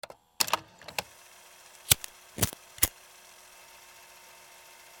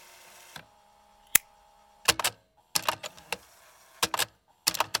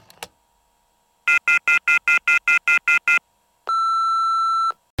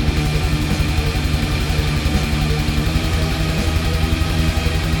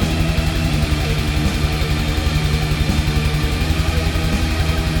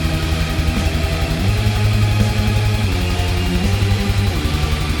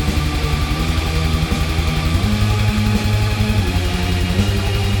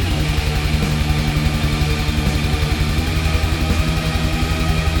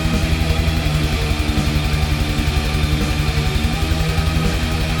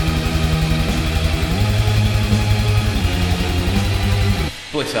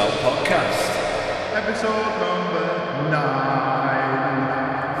Bliss Out Podcast. Episode number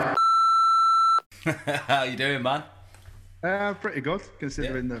 9. How you doing, man? Pretty good,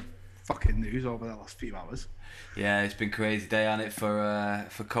 considering the fucking news over the last few hours. Yeah, it's been a crazy day, hasn't it, for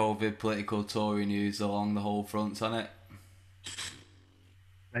COVID, political, Tory news along the whole fronts, hasn't it?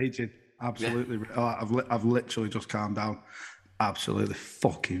 Raging, absolutely. Yeah. I've literally just calmed down. Absolutely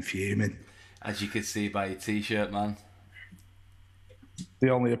fucking fuming. As you can see by your t-shirt, man.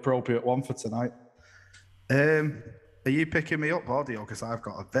 The only appropriate one for tonight. Are you picking me up audio? Because I've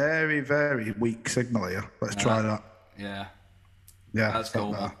got a very, very weak signal here. Let's try that. Yeah. Yeah, that's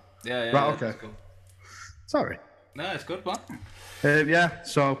cool, man. Yeah, right, okay. Cool. Sorry. No, it's good, man. Yeah,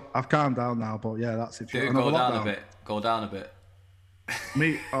 so I've calmed down now, but yeah, that's if you go down a bit. Go down a bit.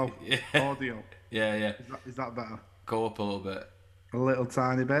 Me? Oh, yeah. Audio. Yeah. Is that better? Go up a little bit. A little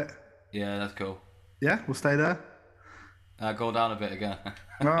tiny bit? Yeah, that's cool. Yeah, we'll stay there. Go down a bit again.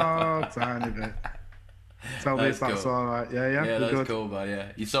 Oh, tiny bit. Tell me if that's cool. All right. Yeah, that's good. Cool, man.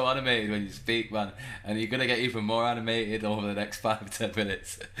 Yeah, you're so animated when you speak, man, and you're gonna get even more animated over the next 5-10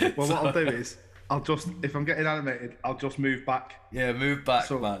 minutes. Well, what I'll do is, if I'm getting animated, I'll just move back. Yeah, move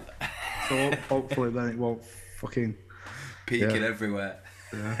back, man. So hopefully then it won't fucking peeking everywhere.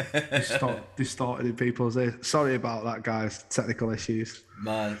 Yeah, distorted in people's ears. Sorry about that, guys. Technical issues.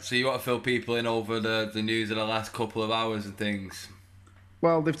 Man, so you want to fill people in over the news of the last couple of hours and things?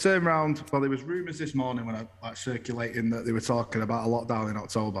 Well, they've turned around. Well, there was rumours this morning when I circulating that they were talking about a lockdown in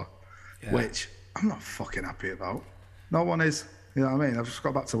October, which I'm not fucking happy about. No one is. You know what I mean? I've just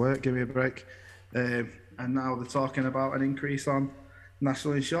got back to work. Give me a break. And now they're talking about an increase on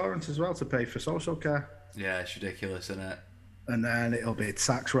national insurance as well to pay for social care. Yeah, it's ridiculous, isn't it? And then it'll be a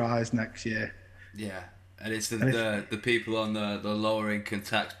tax rise next year. Yeah, and it's the people on the lower income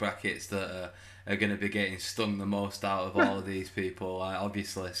tax brackets that are going to be getting stung the most out of all of these people, like,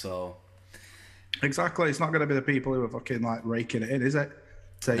 obviously. So exactly, it's not going to be the people who are fucking like raking it in, is it?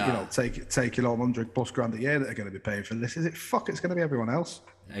 Taking on 100+ grand a year that are going to be paying for this. Is it? Fuck, it's going to be everyone else.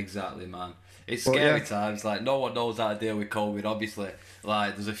 Exactly, man. It's scary times. Like, no one knows how to deal with COVID. Obviously,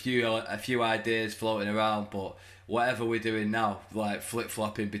 like, there's a few ideas floating around, but whatever we're doing now, like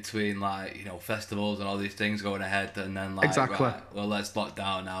flip-flopping between, like, you know, festivals and all these things going ahead, and then like, exactly. Right, well, let's lock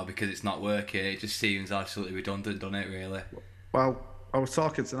down now because it's not working. It just seems absolutely redundant, doesn't it, really? Well, I was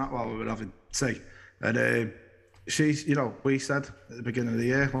talking to Nat while we were having tea, and she's, you know, we said at the beginning of the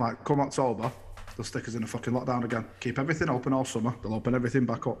year, like, come October, they'll stick us in a fucking lockdown again. Keep everything open all summer. They'll open everything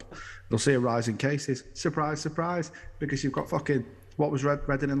back up. They'll see a rise in cases. Surprise, surprise, because you've got fucking, what was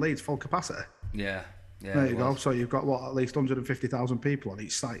Reading and Leeds, full capacity. Yeah, there you go. So you've got, what, at least 150,000 people on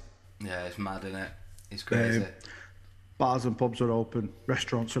each site. Yeah, it's mad, isn't it? It's crazy. Bars and pubs are open.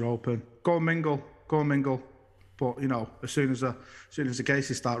 Restaurants are open. Go and mingle. But, you know, as soon as the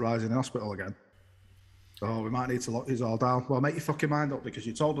cases start rising in hospital again, oh, we might need to lock these all down. Well, make your fucking mind up, because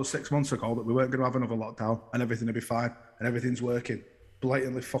you told us 6 months ago that we weren't going to have another lockdown and everything would be fine and everything's working.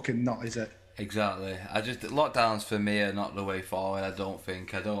 Blatantly fucking not, is it? Exactly. Lockdowns for me are not the way forward. I don't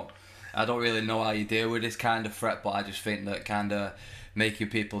think. I don't really know how you deal with this kind of threat, but I just think that kind of making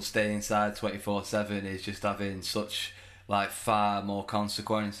people stay inside 24/7 is just having such, like, far more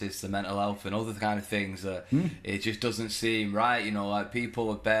consequences to mental health and other kind of things that it just doesn't seem right. You know, like, people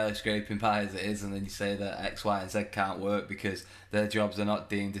are barely scraping by as it is, and then you say that X, Y, and Z can't work because their jobs are not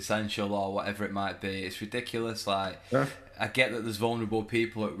deemed essential or whatever it might be. It's ridiculous. Like, I get that there's vulnerable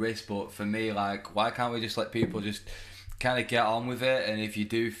people at risk, but for me, like, why can't we just let people just kind of get on with it? And if you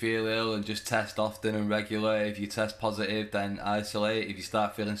do feel ill, and just test often and regular. If you test positive, then isolate. If you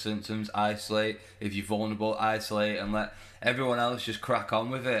start feeling symptoms, isolate. If you're vulnerable, isolate, and let everyone else just crack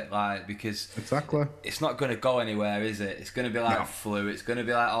on with it. Like, because exactly, it's not going to go anywhere, is it? It's going to be like flu. It's going to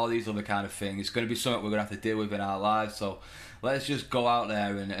be like all these other kind of things. It's going to be something we're going to have to deal with in our lives. So let's just go out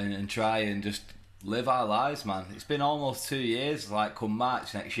there and try and just live our lives, man. It's been almost 2 years, like, come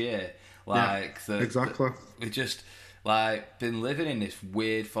March next year. Like, exactly. We just, like, been living in this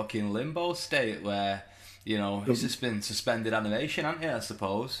weird fucking limbo state where, you know, it's just been suspended animation, hasn't it, I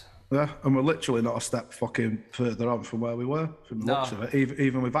suppose? Yeah, and we're literally not a step fucking further on from where we were, from the looks of it.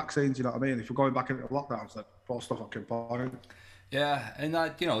 Even with vaccines, you know what I mean? If we're going back into lockdowns, then what's the fucking point? Yeah, and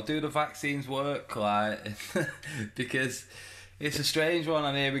that, you know, do the vaccines work? Like, because it's a strange one.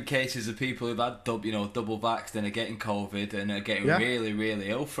 I'm hearing cases of people who've had double vaxxed and are getting COVID and are getting really, really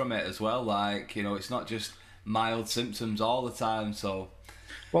ill from it as well. Like, you know, it's not just mild symptoms all the time. So,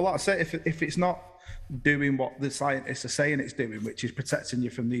 well, like I say, if it's not doing what the scientists are saying it's doing, which is protecting you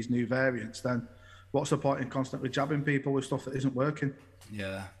from these new variants, then what's the point in constantly jabbing people with stuff that isn't working?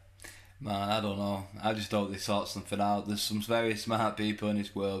 Yeah. Man, I don't know. I just hope they sort something out. There's some very smart people in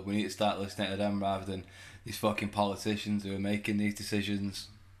this world. We need to start listening to them rather than these fucking politicians who are making these decisions.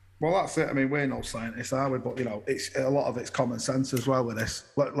 Well, that's it. I mean, we're no scientists, are we? But it's a lot of it's common sense as well with this.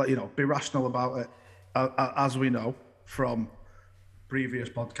 Be rational about it. As we know from previous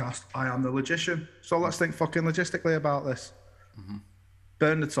podcast, I am the logician. So let's think fucking logistically about this. Mm-hmm.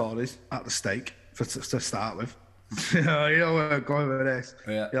 Burn the Tories at the stake to start with. You know where I'm going with this.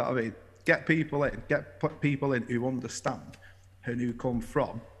 Yeah. You know what I mean? Put people in who understand and who come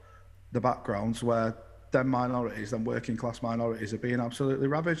from the backgrounds where them minorities, them working class minorities, are being absolutely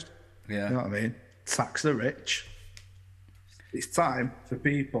ravaged. Yeah. You know what I mean? Tax the rich. It's time for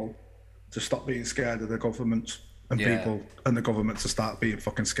people to stop being scared of the government and people and the government to start being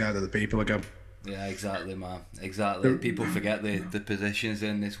fucking scared of the people again. Yeah, exactly, man. Exactly. People forget the positions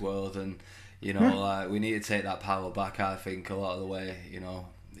in this world, and like, we need to take that power back. I think a lot of the way,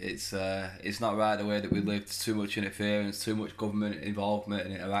 it's not right the way that we live. There's too much interference, too much government involvement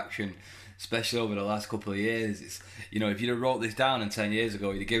and interaction, especially over the last couple of years. It's if you'd have wrote this down 10 years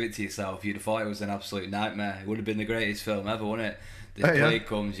ago, you'd have given it to yourself. You'd have thought it was an absolute nightmare. It would have been the greatest film ever, wouldn't it? This plague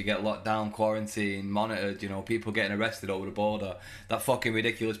comes, you get locked down, quarantined, monitored, people getting arrested over the border. That fucking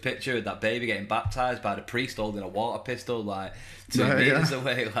ridiculous picture of that baby getting baptised by the priest holding a water pistol, like, 2 meters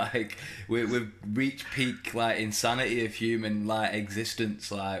away. Like, we've reached peak, like, insanity of human, like,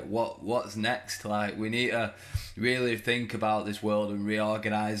 existence. Like, what's next? Like, we need to really think about this world and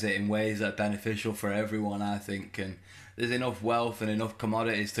reorganise it in ways that are beneficial for everyone, I think. And there's enough wealth and enough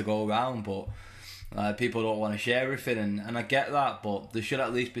commodities to go around, but people don't want to share everything, and I get that, but there should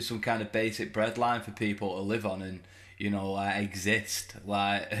at least be some kind of basic breadline for people to live on and, exist,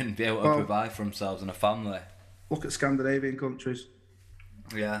 and be able to provide for themselves and a family. Look at Scandinavian countries.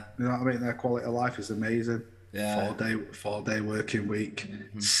 Yeah. You know what I mean? Their quality of life is amazing. Yeah. 4-day working week,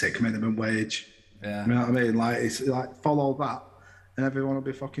 sick minimum wage. Yeah. You know what I mean? Like, it's like, follow that and everyone will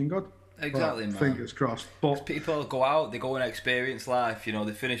be fucking good. Exactly, man. Fingers crossed. But people go out, they go and experience life.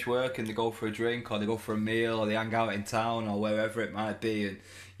 They finish work and they go for a drink, or they go for a meal, or they hang out in town, or wherever it might be. And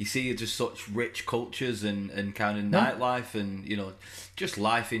you see just such rich cultures and kind of nightlife and just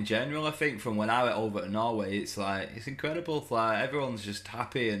life in general. I think from when I went over to Norway, it's incredible. Like, everyone's just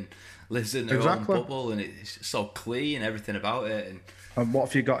happy and lives in their own bubble, and it's just so clean, everything about it. And what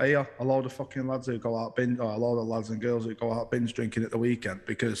have you got here? A load of fucking lads who go out binge, or a load of lads and girls who go out binge drinking at the weekend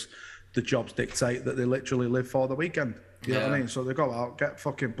because the jobs dictate that they literally live for the weekend. You know what I mean? So they go out, get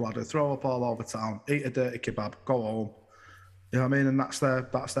fucking bladder, throw up all over town, eat a dirty kebab, go home. You know what I mean? And that's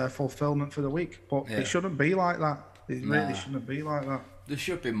their fulfillment for the week. But it shouldn't be like that. It really shouldn't be like that. There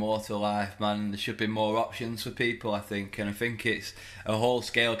should be more to life, man. There should be more options for people, I think. And I think it's a whole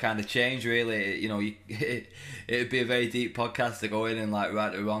scale kind of change, really. It'd be a very deep podcast to go in and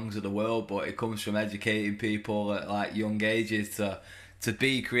right the wrongs of the world, but it comes from educating people at young ages to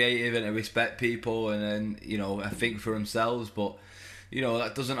be creative and to respect people and I think for themselves. But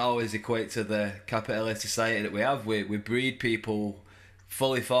that doesn't always equate to the capitalist society that we have. We breed people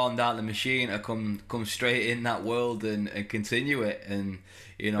fully formed out of the machine to come straight in that world and continue it, and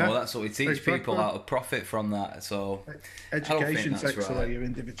that's what we teach people, how to profit from that. So education takes away your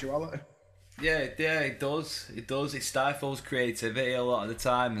individuality. Yeah, it does. It stifles creativity a lot of the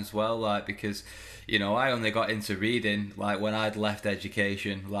time as well, because I only got into reading when I'd left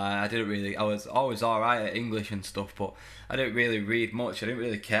education. I was always alright at English and stuff, but I didn't really read much. I didn't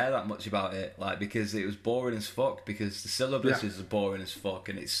really care that much about it, because it was boring as fuck, because the syllabus is boring as fuck,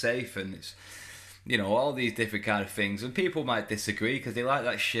 and it's safe, and it's all these different kind of things. And people might disagree because they like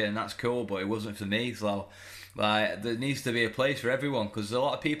that shit, and that's cool, but it wasn't for me. So there needs to be a place for everyone, because there's a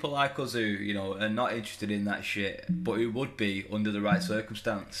lot of people like us who are not interested in that shit, but who would be under the right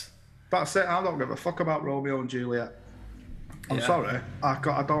circumstance. That's it. I don't give a fuck about Romeo and Juliet. I'm sorry.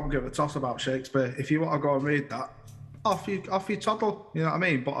 I don't give a toss about Shakespeare. If you want to go and read that, off you toddle. You know what I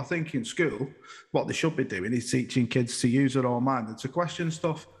mean? But I think in school, what they should be doing is teaching kids to use their own mind and to question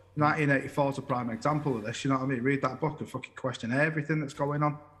stuff. 1984 is a prime example of this. You know what I mean? Read that book and fucking question everything that's going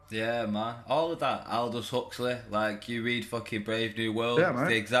on. Yeah, man. All of that. Aldous Huxley. You read fucking Brave New World. Yeah, man.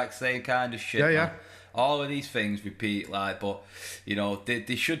 The exact same kind of shit. Yeah, man. All of these things repeat, but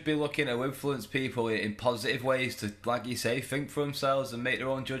they should be looking to influence people in positive ways to, like you say, think for themselves and make their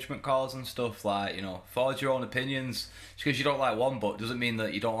own judgment calls and stuff. Forge your own opinions. Just because you don't like one book doesn't mean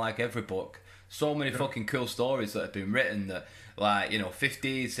that you don't like every book. So many fucking cool stories that have been written that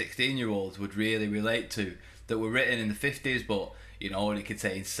 15, 16-year-olds would really relate to, that were written in the 50s, but and it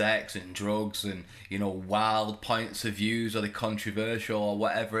contains sex and drugs and wild points of views, or the controversial or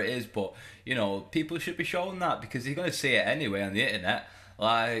whatever it is. But people should be shown that, because you're going to see it anyway on the internet.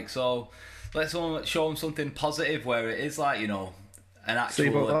 Like, so let's show them something positive where it is like, you know, an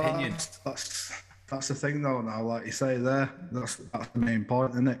actual opinion. That's the thing though. Now, like you say there, that's the main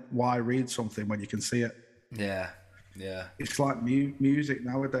point, isn't it? Why read something when you can see it? Yeah, yeah. It's like music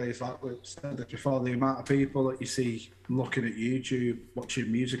nowadays. Like we said before, the amount of people that you see looking at YouTube,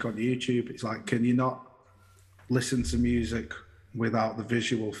 watching music on YouTube, it's like, can you not listen to music without the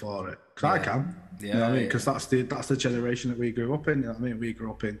visual for it? Because I can. Yeah, you know what I mean? Because that's the generation that we grew up in. You know what I mean? We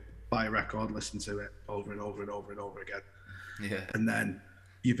grew up in buy a record, listen to it over and over and over and over again. Yeah. And then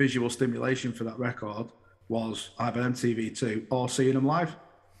your visual stimulation for that record was either MTV2 or seeing them live.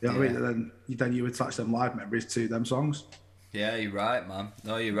 You know what I mean? And then you attach them live memories to them songs. Yeah, you're right, man.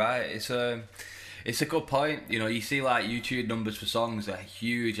 No, you're right. It's a good point. You know, you see like YouTube numbers for songs are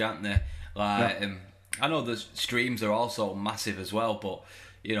huge, aren't they? Like, I know the streams are also massive as well, but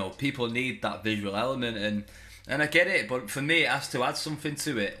you know, people need that visual element, and I get it. But for me, it has to add something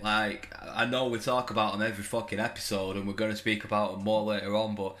to it. Like, I know we talk about them every fucking episode, and we're going to speak about them more later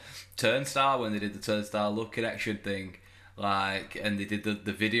on. But Turnstile, when they did the Turnstile Love Connection thing, like, and they did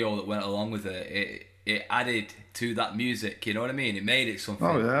the video that went along with it, it added to that music, you know what I mean? It made it something.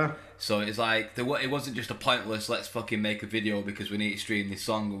 Oh yeah. So it's like it wasn't just a pointless let's fucking make a video because we need to stream this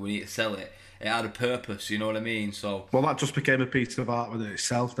song and we need to sell it. It had a purpose, you know what I mean? So well, that just became a piece of art within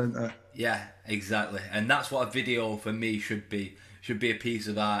itself, didn't it? Yeah, exactly. And that's what a video for me should be. Should be a piece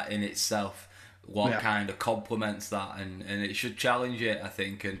of art in itself. What kind of complements that, and it should challenge it, I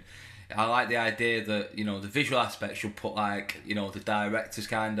think. And I like the idea that, you know, the visual aspect should put, like, you know, the director's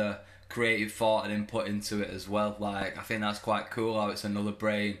kind of creative thought and input into it as well. Like, I think that's quite cool how it's another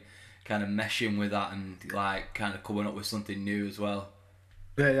brain kind of meshing with that and, like, kind of coming up with something new as well.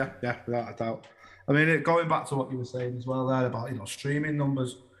 Yeah, without a doubt. I mean, going back to what you were saying as well there about, you know, streaming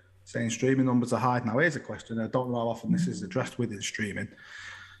numbers, saying streaming numbers are high. Now, here's a question. I don't know how often this is addressed within streaming.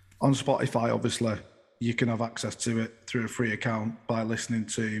 On Spotify, obviously, you can have access to it through a free account by listening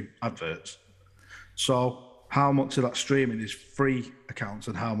to adverts. So how much of that streaming is free accounts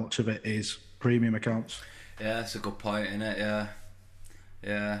and how much of it is premium accounts? Yeah, that's a good point, isn't it?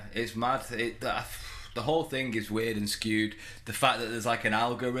 Yeah, it's mad. The whole thing is weird and skewed. The fact that there's like an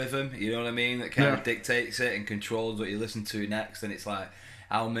algorithm, you know what I mean, that kind of dictates it and controls what you listen to next, and it's like,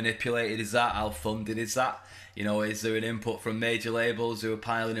 how manipulated is that? How funded is that? You know, is there an input from major labels who are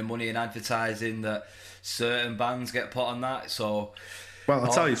piling in money and advertising that certain bands get put on that? So, well,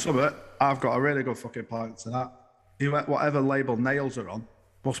 I'll tell you something. I've got a really good fucking point to that. Whatever label Nails are on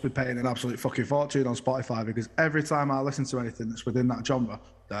must be paying an absolute fucking fortune on Spotify, because every time I listen to anything that's within that genre,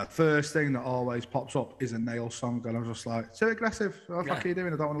 the first thing that always pops up is a Nails song, and I'm just like, too aggressive. What the fuck are you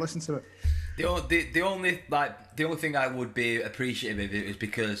doing? I don't want to listen to it. The only thing I would be appreciative of it is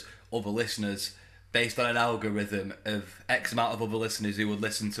because other listeners, based on an algorithm of X amount of other listeners who would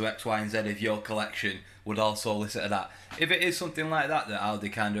listen to X, Y, and Z of your collection, would also listen to that. If it is something like that how they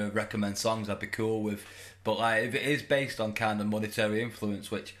kind of recommend songs, I'd be cool with. But like, if it is based on kind of monetary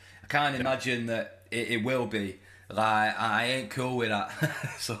influence, which I can't imagine that it will be, like, I ain't cool with that.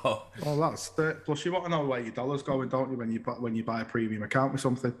 So. Well, that's it. Plus, you want to know where your dollar's going, don't you, when you buy a premium account with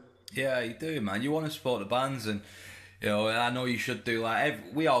something? Yeah, you do, man. You want to support the bands, and you know, I know you should do,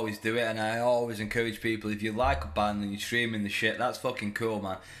 like, we always do it, and I always encourage people, if you like a band and you're streaming the shit, that's fucking cool,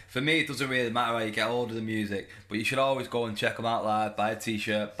 man. For me, it doesn't really matter how you get hold of the music, but you should always go and check them out live, buy a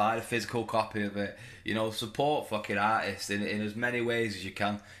t-shirt, buy the physical copy of it, you know, support fucking artists in as many ways as you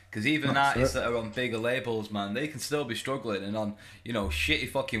can, because even artists that are on bigger labels, man, they can still be struggling and on, you know, shitty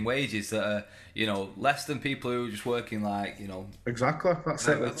fucking wages that are, you know, less than people who are just working, like, you know. Exactly, that's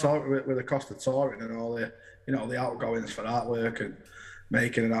it, with the cost of touring and all the, you know, the outgoings for artwork and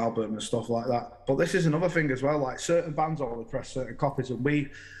making an album and stuff like that. But this is another thing as well, like, certain bands only press certain copies, and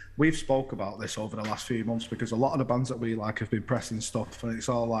we've spoke about this over the last few months, because a lot of the bands that we like have been pressing stuff and it's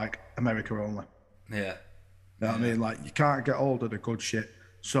all like America only. Yeah. You know what I mean? Like, you can't get hold of the good shit.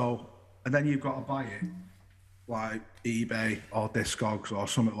 So, and then you've got to buy it like eBay or Discogs or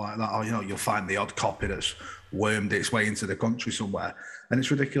something like that, or, you know, you'll find the odd copy that's wormed its way into the country somewhere, and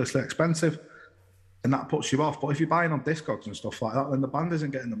it's ridiculously expensive. And that puts you off. But if you're buying on Discogs and stuff like that, then the band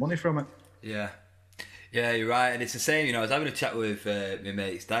isn't getting the money from it. Yeah, you're right. And it's the same, you know, I was having a chat with my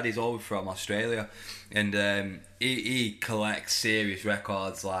mate's dad. He's over from Australia, and he collects serious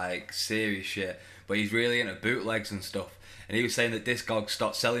records, like serious shit, but he's really into bootlegs and stuff. And he was saying that Discogs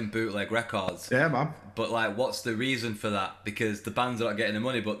stopped selling bootleg records. Yeah, man. But, like, what's the reason for that? Because the bands are not getting the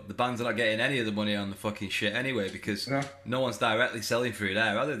money, but the bands are not getting any of the money on the fucking shit anyway, because no one's directly selling through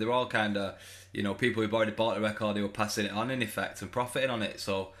there, are they? They're all kind of, you know, people who've already bought the record who are passing it on in effect and profiting on it.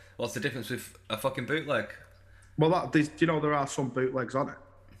 So what's the difference with a fucking bootleg? Well, do you know there are some bootlegs on it?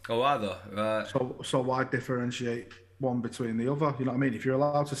 Oh, are there? Right. So why differentiate one between the other? You know what I mean? If you're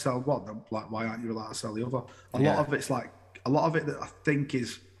allowed to sell one, then like why aren't you allowed to sell the other? A lot of it's like a lot of it that I think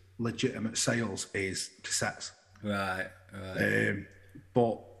is legitimate sales is cassettes. Right.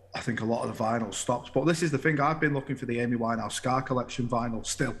 But I think a lot of the vinyl stops. But this is the thing. I've been looking for the Amy Winehouse Scar Collection vinyl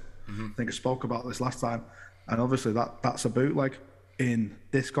still. I think I spoke about this last time, and obviously that's a bootleg in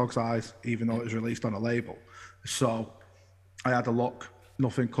Discogs' eyes, even though it was released on a label. So I had a look,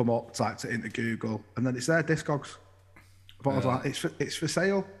 nothing come up, typed it into Google, and then it's there, Discogs. But I was like, it's for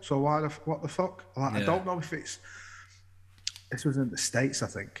sale, so what the fuck? Like, I don't know if this was in the States, I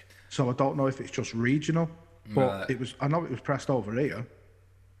think. So I don't know if it's just regional, but I know it was pressed over here.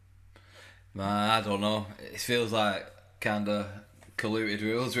 Man, I don't know. It feels like kind of colluded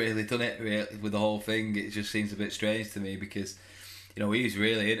rules, really, doesn't it? Really, with the whole thing, it just seems a bit strange to me because, you know, he's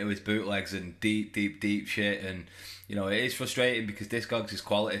really into his bootlegs and deep shit, and you know, it is frustrating because Discogs is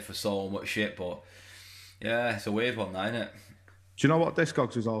quality for so much shit, but yeah, it's a weird one, isn't it? Do you know what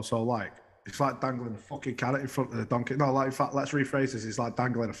Discogs is also like? It's like dangling a fucking carrot in front of the donkey. No, like, in fact, let's rephrase this. It's like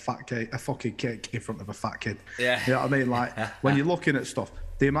dangling a fucking cake in front of a fat kid. Yeah. You know what I mean? Like, when you're looking at stuff,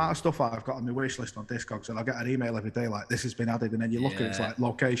 the amount of stuff I've got on my wish list on Discogs, and I get an email every day like, this has been added, and then you look at it, it's like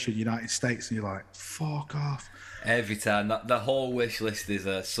location, United States, and you're like, fuck off. Every time. The whole wish list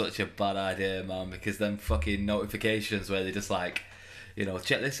is such a bad idea, man, because them fucking notifications where they just like, you know,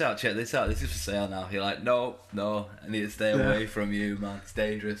 check this out, this is for sale now. You're like, no, I need to stay away from you, man. It's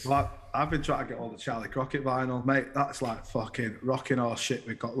dangerous. Like, I've been trying to get all the Charlie Crockett vinyl, mate. That's like fucking rocking horse shit.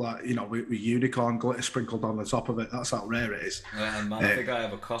 We've got like, you know, with unicorn glitter sprinkled on the top of it. That's how rare it is. Yeah, man, I think I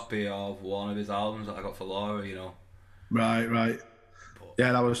have a copy of one of his albums that I got for Laura, you know. Right. But, yeah,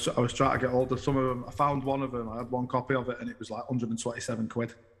 and I was trying to get hold of some of them. I found one of them. I had one copy of it, and it was like 127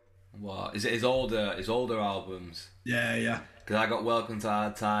 quid. What? Is it his older albums? Yeah. Because I got Welcome to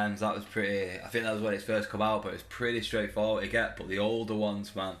Hard Times. That was pretty. I think that was when it first come out, but it's pretty straightforward to get. But the older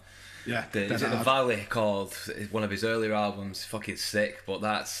ones, man. Yeah. Is it The Valley called? One of his earlier albums. Fucking sick, but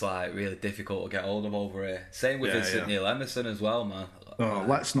that's like really difficult to get hold of over here. Same with Vincent Neil Emerson as well, man. Oh,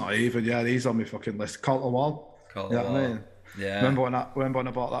 let's not even. Yeah, he's on my fucking list. Cult of Wall. You know what I mean? Yeah. Remember when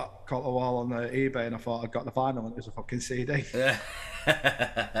I bought that Cult of Wall on the eBay and I thought I'd got the vinyl and it was a fucking CD. Yeah.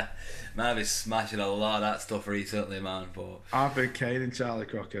 Man, I've been smashing a lot of that stuff recently, man. But I've been caning Charlie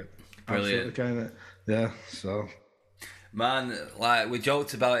Crockett. Brilliant. Absolutely caning it. Yeah, so. Man, like, we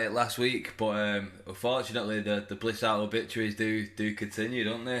joked about it last week, but unfortunately the Bliss Out obituaries do continue,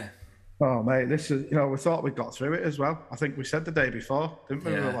 don't they? Oh, mate, this is, you know, we thought we got through it as well. I think we said the day before, didn't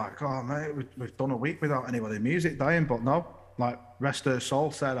we? Yeah. We were like, oh, mate, we've done a week without anybody music dying, but no. Like, rest her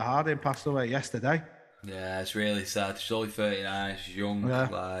soul, Sarah Harding passed away yesterday. Yeah, it's really sad. She's only 39, she's young,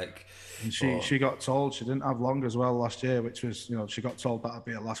 like... And she got told she didn't have long as well last year, which was, you know, she got told that'd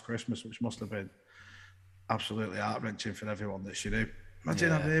be her last Christmas, which must have been absolutely heart-wrenching for everyone that she knew.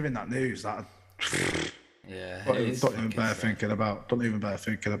 Imagine hearing that news, that... Yeah, don't even bear thinking about. You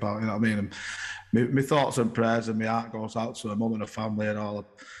know what I mean? And my thoughts and prayers and my heart goes out to her mum and her family and all the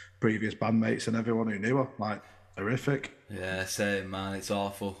previous bandmates and everyone who knew her. Like, horrific. Yeah, same, man. It's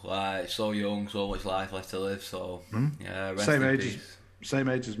awful. Like, so young, so much life left to live. So yeah, rest same in age, peace. Same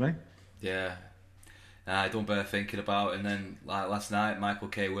age as me. Yeah. I don't bear thinking about. And then like last night, Michael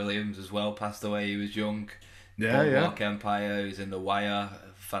K. Williams as well passed away. He was young. Boardwalk Empire. He's in The Wire.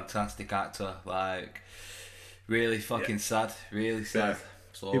 Fantastic actor. Like. Really fucking sad, really sad.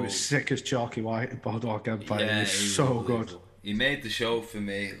 Yeah. So, he was sick as Chalky White in Boardwalk Empire. Yeah, he was so good. He made the show for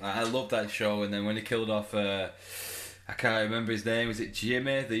me. Like, I loved that show. And then when he killed off, I can't remember his name. Was it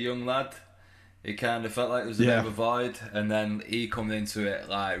Jimmy, the young lad? It kind of felt like there was a bit of a void. And then he come into it,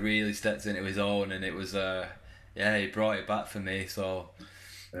 like really stepped into his own, and it was, he brought it back for me. So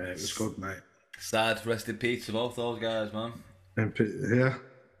it was good, mate. Sad. Rest in peace to both those guys, man. Yeah.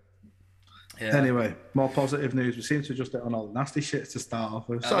 Yeah. Anyway, more positive news. We seem to just hit on all the nasty shit to start off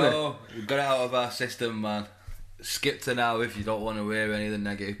with. Sorry. Oh, we got it out of our system, man. Skip to now if you don't want to hear any of the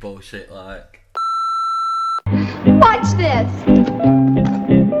negative bullshit, like. Watch this!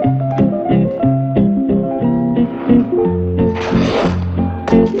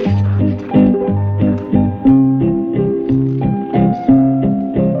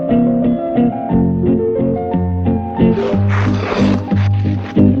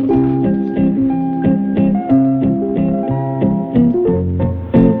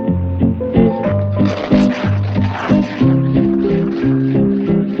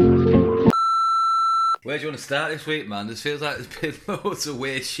 Where do you want to start this week, man? This feels like there's been loads of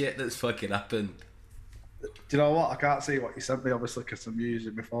weird shit that's fucking happened. Do you know what? I can't see what you sent me, obviously, because I'm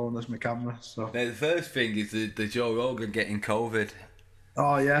using my phone as my camera. So. Now, the first thing is the Joe Rogan getting COVID.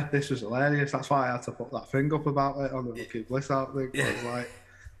 Oh yeah, this was hilarious. That's why I had to put that thing up about it on the fucking Bliss Out thing. Yeah. I was like,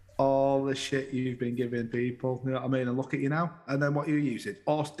 all the shit you've been giving people, you know what I mean? And look at you now. And then what you're using?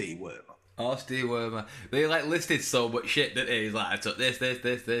 Horse dewormer. Horse dewormer. They like listed so much shit, didn't they? He's like, I took this. Like,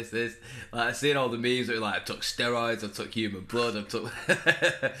 I seen all the memes that were like, I took steroids, I took human blood, I took.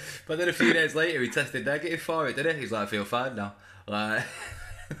 But then a few days later, he tested negative for it, didn't he? He's like, I feel fine now. Like.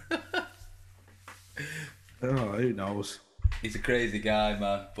 Oh, who knows? He's a crazy guy,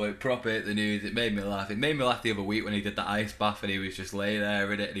 man. But it proper hit the news. It made me laugh. It made me laugh the other week when he did the ice bath and he was just lay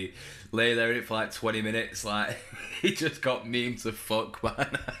there in it. And he lay there in it for like 20 minutes. Like, he just got memed to fuck,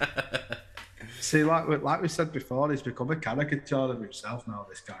 man. See, like we said before, he's become a caricature of himself now,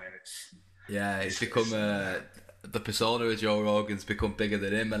 this guy. It's become the persona of Joe Rogan's become bigger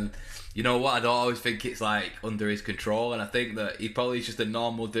than him. And you know what? I don't always think it's like under his control. And I think that he probably is just a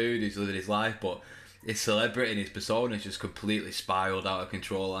normal dude who's living his life. But his celebrity and his persona is just completely spiraled out of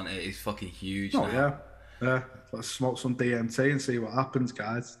control, and it is fucking huge. Oh, now. yeah. Let's smoke some DMT and see what happens,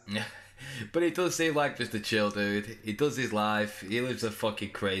 guys. Yeah. But he does seem like just a chill dude. He does his life. He lives a fucking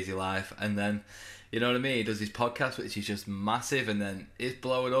crazy life. And then, you know what I mean? He does his podcast, which is just massive. And then it's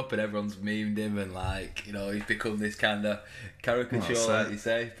blowing up and everyone's memed him. And like, you know, he's become this kind of caricature, like you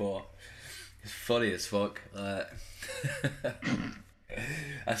say. But it's funny as fuck.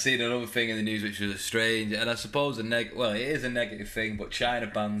 I seen another thing in the news which was strange. And I suppose it is a negative thing. But China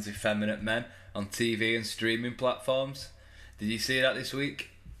bans effeminate men on TV and streaming platforms. Did you see that this week?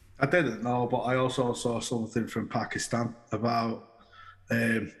 I didn't know, but I also saw something from Pakistan about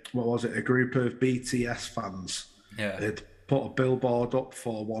what was it? A group of BTS fans. Yeah. They'd put a billboard up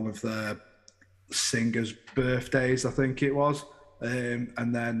for one of their singers' birthdays, I think it was, and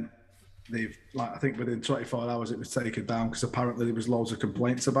then they've I think within 24 hours it was taken down because apparently there was loads of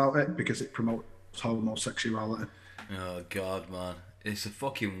complaints about it because it promotes homosexuality. Oh God, man, it's a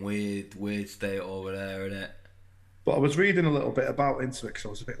fucking weird state over there, isn't it? But I was reading a little bit into it because I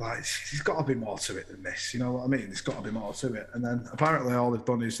was a bit like, there's got to be more to it than this. You know what I mean? There's got to be more to it. And then apparently all they've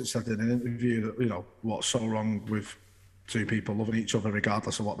done is it said in an interview that, you know, what's so wrong with two people loving each other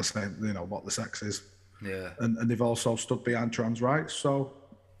regardless of what the same, you know, what the sex is. Yeah. And they've also stood behind trans rights. So,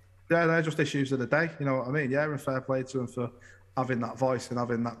 yeah, they're just issues of the day. You know what I mean? Yeah, and fair play to them for having that voice and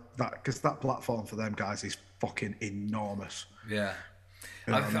having that because that platform for them guys is fucking enormous. Yeah.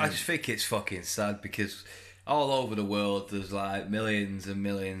 You know I just think it's fucking sad because all over the world there's like millions and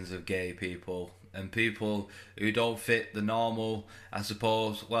millions of gay people and people who don't fit the normal, I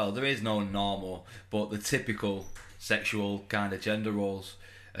suppose, well, there is no normal, but the typical sexual kind of gender roles.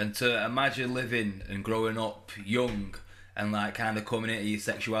 And to imagine living and growing up young and like kind of coming into your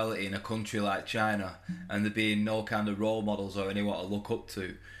sexuality in a country like China and there being no kind of role models or anyone to look up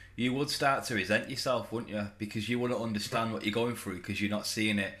to, you would start to resent yourself, wouldn't you? Because you wouldn't understand what you're going through because you're not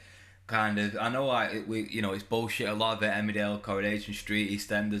seeing it. Kind of, I know, like it's bullshit. A lot of it, Emmerdale, Coronation Street,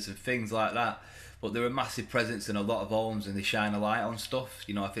 EastEnders, and things like that. But they're a massive presence in a lot of homes, and they shine a light on stuff.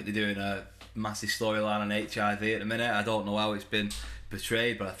 You know, I think they're doing a massive storyline on HIV at the minute. I don't know how it's been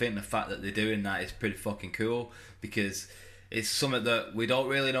portrayed, but I think the fact that they're doing that is pretty fucking cool because it's something that we don't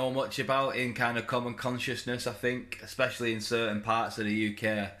really know much about in kind of common consciousness. I think, especially in certain parts of the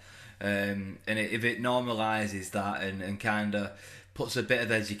UK, and if it normalises that and kind of puts a bit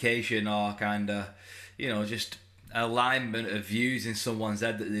of education or kind of, you know, just alignment of views in someone's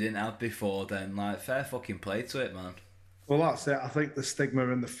head that they didn't have before, then like fair fucking play to it, man. Well, that's it. I think the stigma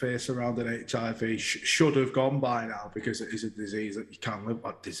and the fear surrounding HIV should have gone by now because it is a disease that you can live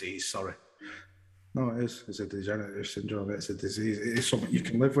with. Disease, sorry. No, it is. It's a degenerative syndrome. It's a disease. It is something you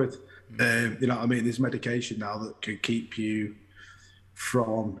can live with. You know what I mean? There's medication now that can keep you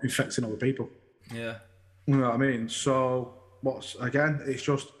from infecting other people. Yeah. You know what I mean? So it's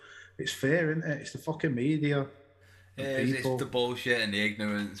fear, isn't it? It's the fucking media. It's the bullshit and the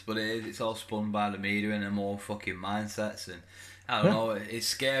ignorance, but it's all spun by the media and the more fucking mindsets. And I don't know, it's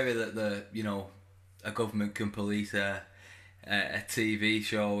scary that a government can police a TV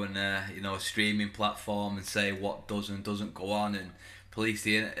show and a streaming platform and say what does and doesn't go on and police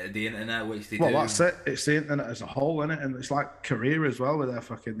the internet, which they do. Well, that's it. It's the internet as a whole, isn't it? And it's like career as well with their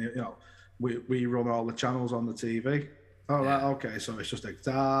fucking, we run all the channels on the TV. Oh, yeah. Right, okay, so it's just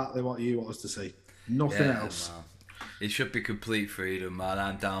exactly what you want us to see. Nothing else. Man. It should be complete freedom, man.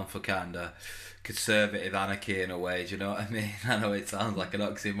 I'm down for kind of conservative anarchy in a way, do you know what I mean? I know it sounds like an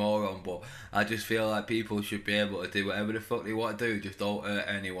oxymoron, but I just feel like people should be able to do whatever the fuck they want to do, just don't hurt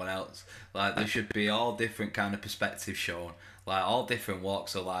anyone else. Like, there should be all different kind of perspectives shown, like all different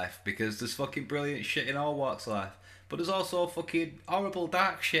walks of life, because there's fucking brilliant shit in all walks of life, but there's also fucking horrible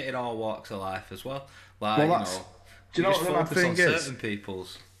dark shit in all walks of life as well. Like, well, do you know what the thing is? Certain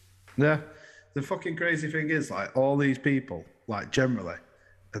people's. Yeah, the fucking crazy thing is, like, all these people, like, generally,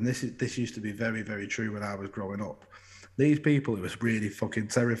 and this used to be very, very true when I was growing up. These people who was really fucking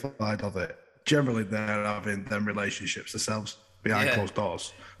terrified of it, generally they're having them relationships themselves behind closed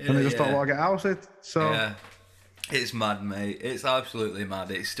doors, and they just don't want to get outed. So yeah, it's mad, mate. It's absolutely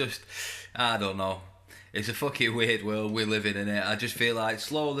mad. It's just, I don't know. It's a fucking weird world we're living in it. I just feel like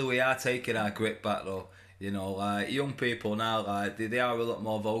slowly we are taking our grip back, though. You know, like, young people now, like, they are a lot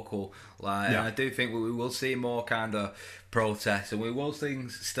more vocal. Like, and I do think we will see more kind of protests, and we will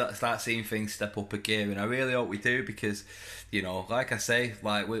start seeing things step up again. And I really hope we do, because, you know, like I say,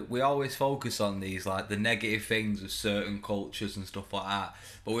 like, we always focus on these, like, the negative things of certain cultures and stuff like that,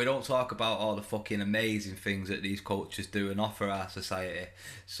 but we don't talk about all the fucking amazing things that these cultures do and offer our society.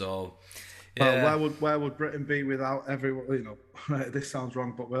 So, yeah. Where would Britain be without everyone? You know, this sounds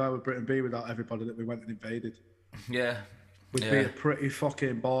wrong, but where would Britain be without everybody that we went and invaded? Yeah, would be a pretty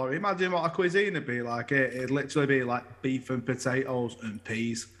fucking boring. Imagine what a cuisine would be like. It'd literally be like beef and potatoes and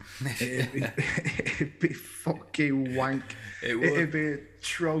peas. It'd be fucking wank. It'd be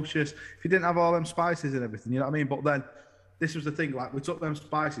atrocious if you didn't have all them spices and everything. You know what I mean? But then this was the thing. Like, we took them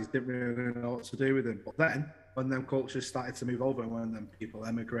spices, didn't really know what to do with them. But then, when them cultures started to move over and when them people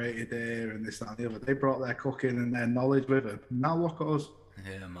emigrated here and this, that and the other, they brought their cooking and their knowledge with them. Now look at us.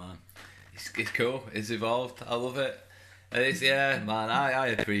 Yeah, man. It's cool. It's evolved. I love it. And it's, yeah, man, I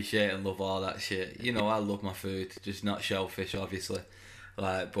appreciate and love all that shit. You know, I love my food, just not shellfish, obviously.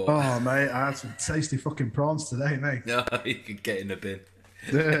 Like, but... Oh, mate, I had some tasty fucking prawns today, mate. No, you can get in the bin.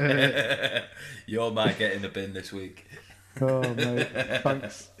 You're my get in the bin this week. Oh, mate,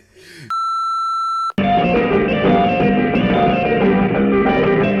 thanks.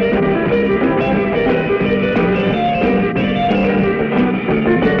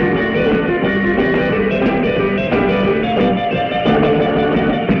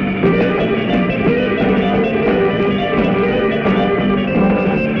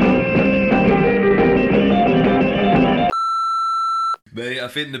 Mate, I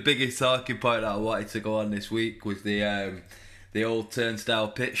think the biggest talking point that I wanted to go on this week was the old Turnstile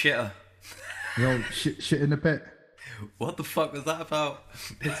Pit Shitter. The old shit in the pit. What the fuck was that about?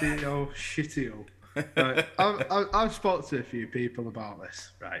 Pitty old shitty old. Right. I've spoken to a few people about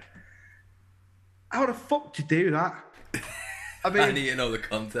this, right? How the fuck do you do that? I mean, I need to know the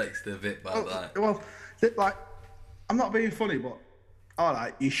context of it about that. Well, like, I'm not being funny, but all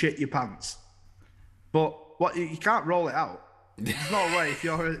right, you shit your pants, but what you can't roll it out. There's no way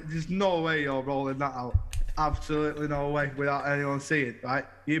there's no way you're rolling that out. Absolutely no way without anyone seeing, right?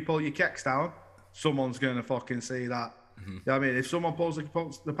 You pull your kecks down, someone's gonna fucking see that. Mm-hmm. You know what I mean? If someone pulls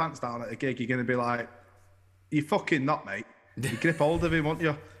the pants down at a gig, you're gonna be like, "You fucking not, mate." You grip hold of him, won't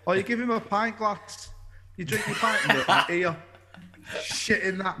you? Or you give him a pint glass. You drink your pint and like, here, shit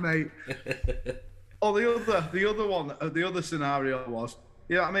in that, mate. Or the other scenario was,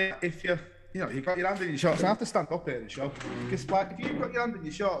 you know what I mean? If you got your hand in your shorts, I have to stand up here and show. Because, like, if you've got your hand in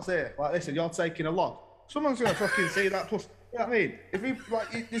your shorts here, like this, and you're taking a log, someone's going to fucking see that. Plus, you know what I mean? If you,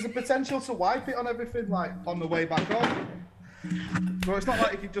 like, there's a potential to wipe it on everything, like, on the way back home. So it's not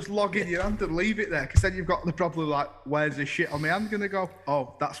like you can just log in your hand and leave it there, because then you've got the problem, like, where's the shit on my hand going to go?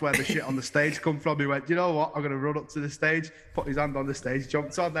 Oh, that's where the shit on the stage come from. He went, you know what? I'm going to run up to the stage, put his hand on the stage,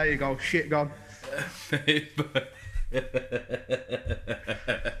 jumped on, there you go, shit gone.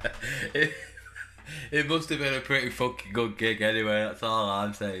 It must have been a pretty fucking good gig anyway, that's all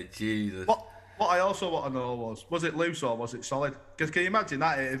I'm saying. Jesus. What I also want to know was it loose or was it solid? Because can you imagine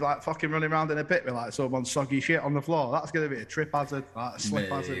that? If, like, fucking running around in a pit with, like, someone's soggy shit on the floor, that's going to be a trip hazard, like a slip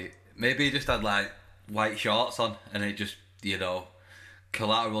hazard. Maybe he just had, like, white shorts on and it just, you know,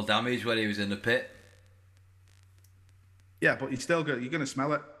 collateral damage when he was in the pit. Yeah, but you're going to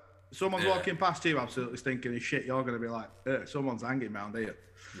smell it. If someone's walking past you absolutely stinking of shit, you're going to be like, someone's hanging round here.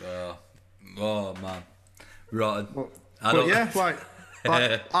 Oh man, rotten. But yeah, like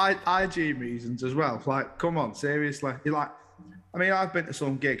hygiene reasons as well. Like, come on, seriously. You're like, I mean, I've been to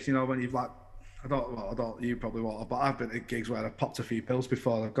some gigs, you know, when you've, like, I don't, you probably won't, but I've been to gigs where I've popped a few pills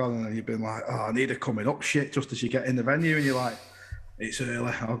before I've gone, and then you've been like, oh, I need a coming up shit just as you get in the venue, and you're like, it's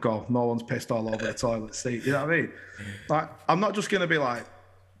early, I'll go. No one's pissed all over the toilet seat. You know what I mean? Like, I'm not just gonna be like,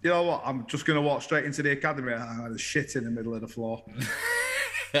 You know what? I'm just going to walk straight into the academy and I had a shit in the middle of the floor.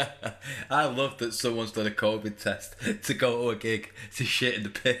 I love that someone's done a COVID test to go to a gig to shit in the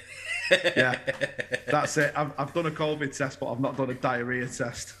pit. Yeah, that's it. I've done a COVID test, but I've not done a diarrhea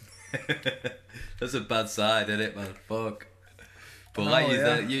test. That's a bad side, isn't it, man? Fuck. But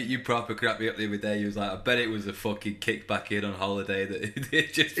like you proper cracked me up the other day. You was like, I bet it was a fucking kick back in on holiday that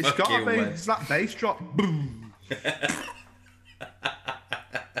it just It's fucking gotta be. went. It's that bass drop. Boom.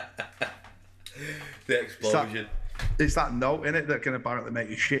 The explosion. It's that note in it that can apparently make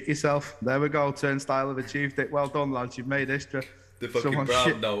you shit yourself. There we go. Turnstile have achieved it. Well done, lads. You've made history. The fucking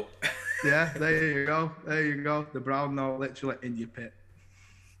brown note. Yeah, there you go. There you go. The brown note, literally in your pit.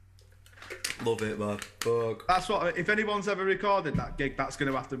 Love it, man. Fuck. That's what. If anyone's ever recorded that gig, that's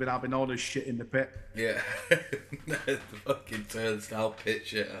going to have to be having all this shit in the pit. Yeah. The fucking Turnstile Pit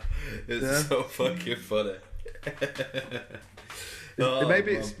Shitter. It's so fucking funny. Oh,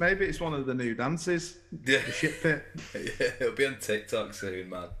 maybe it's one of the new dances. Yeah. The shit pit. Yeah, it'll be on TikTok soon,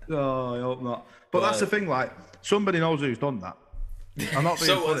 man. Oh, I hope not. But that's the thing, like, somebody knows who's done that. I'm not being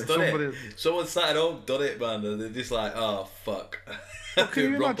Someone's funny. done it. Someone sat at home, done it, man, and they're just like, oh, fuck.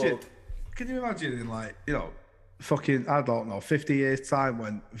 Can you imagine in, like, you know, fucking, I don't know, 50 years time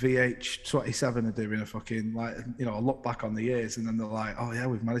when VH27 are doing a fucking, like, you know, a look back on the years, and then they're like, oh yeah,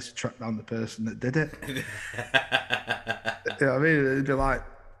 we've managed to track down the person that did it. You know what I mean? It'd be like,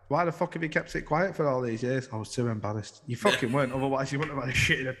 why the fuck have you kept it quiet for all these years? I was too embarrassed. You fucking weren't, otherwise you wouldn't have had a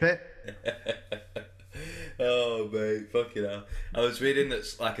shit in a pit. Oh, mate, fucking hell. I was reading that,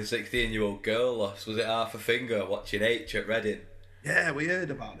 like, a 16-year-old girl lost, was it half a finger, watching H at Reading? Yeah, we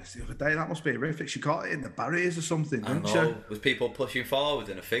heard about this the other day. That must be horrific. She caught it in the barriers or something, didn't she? There was people pushing forward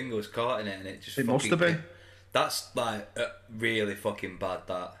and a finger was caught in it and it just must have been. That's, like, really fucking bad,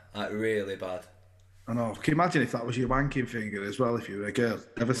 that. Like, really bad. I know. Can you imagine if that was your wanking finger as well, if you were a girl?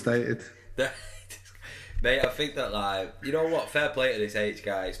 Devastated. Mate, I think that, like, you know what? Fair play to this H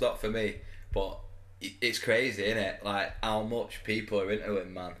guy. It's not for me, but it's crazy, isn't it? Like, how much people are into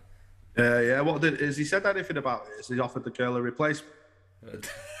him, man. Yeah. Has he said anything about it? Has he offered the girl a replacement?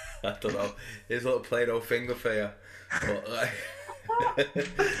 I don't know. His little Play-Doh finger for you. But, like...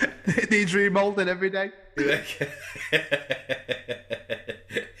 It needs remoulding every day.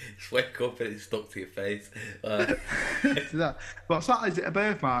 Just wake up and it's stuck to your face. What's that? Is it a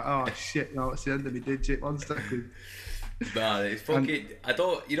birthmark? Oh shit! No, it's the end of my digit. 1 second. Man, it's fucking. I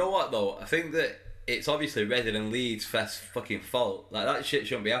don't. You know what though? I think that it's obviously Reading and Leeds Fest fucking fault. Like, that shit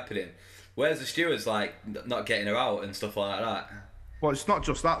shouldn't be happening. Where's the stewards, like, not getting her out and stuff like that? Well, it's not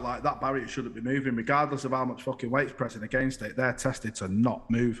just that. Like, that barrier shouldn't be moving, regardless of how much fucking weight's pressing against it. They're tested to not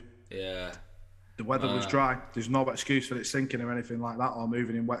move. Yeah. The weather was dry. There's no excuse for it sinking or anything like that, or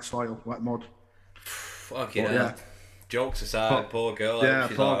moving in wet soil, wet mud. Fucking hell. Yeah. Jokes aside, poor girl. Yeah,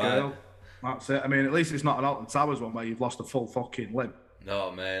 poor girl. That's it. I mean, at least it's not an Alton Towers one where you've lost a full fucking limb.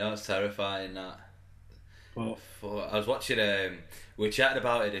 No, man, that's terrifying, that. But I was watching, we were chatting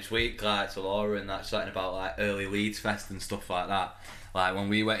about it this week, like, to Laura and that, chatting about, like, early Leeds Fest and stuff like that. Like, when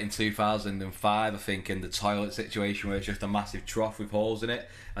we went in 2005, I think, in the toilet situation where it's just a massive trough with holes in it,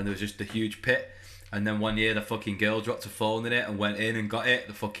 and there was just a huge pit. And then one year the fucking girl dropped a phone in it and went in and got it,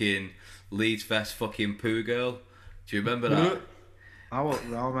 the fucking Leeds Fest fucking poo girl. Do you remember that? I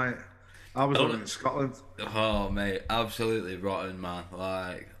wasn't know, mate. I was living in Scotland. Oh, mate, absolutely rotten, man.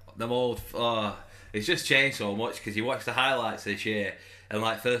 Like, them old... it's just changed so much, because you watch the highlights this year, and,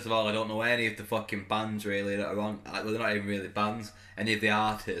 like, first of all, I don't know any of the fucking bands, really, that are on... Like, well, they're not even really bands. Any of the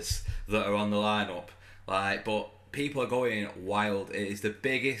artists that are on the lineup. Like, but... People are going wild. It is the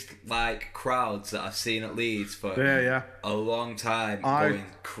biggest, like, crowds that I've seen at Leeds for a long time, going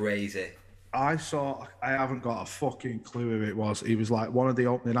crazy. I haven't got a fucking clue who it was. He was like one of the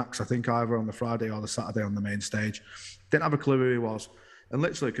opening acts, I think, either on the Friday or the Saturday on the main stage. Didn't have a clue who he was. And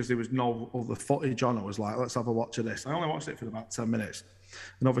literally, because there was no other footage on, I was like, let's have a watch of this. I only watched it for about 10 minutes.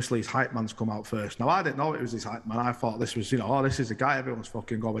 And obviously his hype man's come out first. Now, I didn't know it was his hype man. I thought this was, you know, oh, this is a guy, everyone's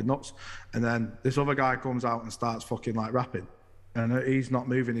fucking going nuts. And then this other guy comes out and starts fucking, like, rapping. And he's not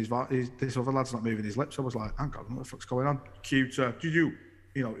moving this other lad's not moving his lips. I was like, hang on, what the fuck's going on? Cue to, you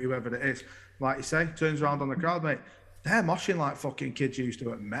know, whoever it is. Like you say, turns around on the crowd, mate. They're moshing like fucking kids used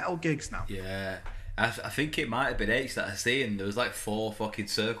to at metal gigs now. Yeah. I think it might have been H that I seen. There was like 4 fucking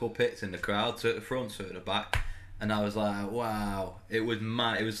circle pits in the crowd, 2 at the front, 2 at the back. And I was like, wow, it was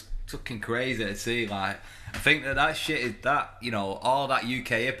mad. It was fucking crazy to see. Like, I think that shit is that, you know, all that UK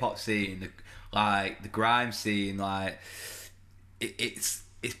hip hop scene, the grime scene, like, it's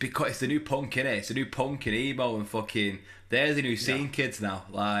because it's the new punk, innit? It's the new punk and emo and fucking they're the new scene kids now.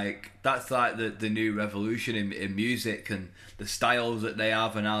 Like, that's like the new revolution in music and the styles that they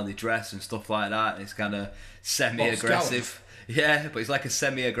have and how they dress and stuff like that. And it's kind of semi-aggressive. Yeah, but it's like a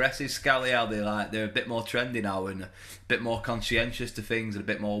semi-aggressive scally how they're a bit more trendy now and a bit more conscientious to things and a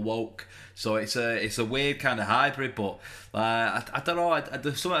bit more woke. So it's a weird kind of hybrid, but I don't know.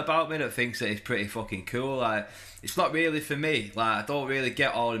 There's something about me that thinks that it's pretty fucking cool. Like, it's not really for me. Like, I don't really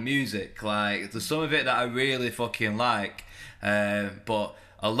get all the music. Like, there's some of it that I really fucking like, but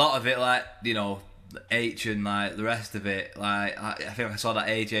a lot of it, like, you know, H and like the rest of it, like I think I saw that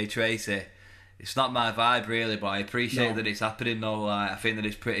AJ Tracy. It's not my vibe really, but I appreciate that it's happening though. Like, I think that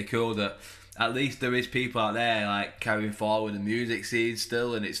it's pretty cool that at least there is people out there like carrying forward the music scene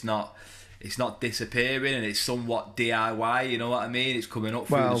still, and it's not disappearing, and it's somewhat DIY. You know what I mean? It's coming up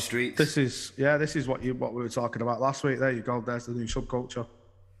through the streets. This is what we were talking about last week. There you go. There's the new subculture.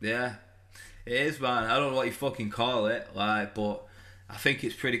 Yeah, it is, man. I don't know what you fucking call it, like, but I think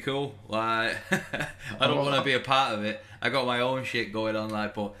it's pretty cool. Like, I don't want to be a part of it. I got my own shit going on,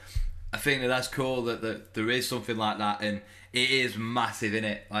 like, but I think that's cool that there is something like that, and it is massive,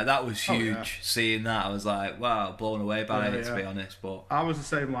 innit? Like, that was huge. Seeing that, I was like, wow, blown away by it, to be honest. But I was the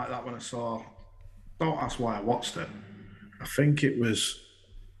same like that when I saw. Don't ask why I watched it. I think it was.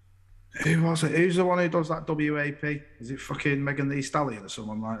 Who was it? Who's the one who does that WAP? Is it fucking Megan Thee Stallion or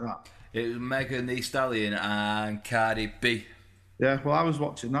someone like that? It was Megan Thee Stallion and Cardi B. Yeah, well, I was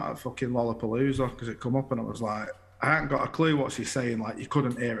watching that at fucking Lollapalooza because it come up and I was like, I hadn't got a clue what she's saying. Like, you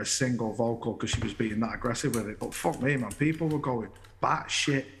couldn't hear a single vocal because she was being that aggressive with it. But fuck me, man, people were going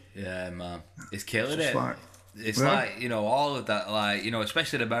batshit. Yeah, man, it's killing It's it. like- It's Yeah. like, you know, all of that, like, you know,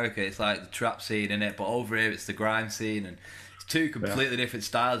 especially in America, it's like the trap scene, in it, but over here it's the grime scene, and it's two completely different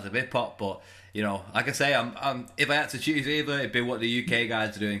styles of hip hop. But, you know, like I say, I'm if I had to choose either, it'd be what the UK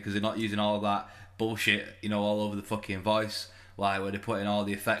guys are doing, because they're not using all of that bullshit, you know, all over the fucking voice, like where they're putting all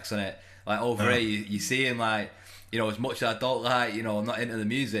the effects on it. Like over here, you see him, like, you know, as much as I don't like, you know, I'm not into the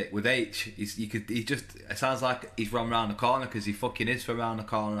music. With H, it sounds like he's from around the corner, because he fucking is from around the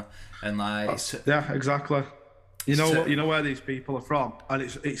corner, and like, Yeah, exactly. You know what? You know where these people are from, and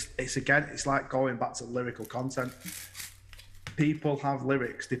it's again, it's like going back to lyrical content. People have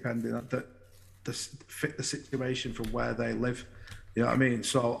lyrics depending on that fit the situation from where they live. You know what I mean?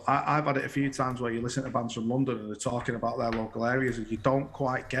 So I've had it a few times where you listen to bands from London and they're talking about their local areas and you don't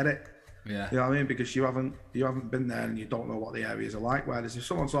quite get it. yeah, You know what I mean? Because you haven't been there and you don't know what the areas are like. Whereas if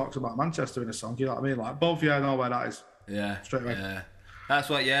someone talks about Manchester in a song, you know what I mean? Like, both, I know where that is. yeah, Straight away. yeah. That's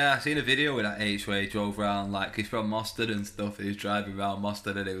what, I seen a video with that H where he drove around, like, he's from Mustard and stuff, he was driving around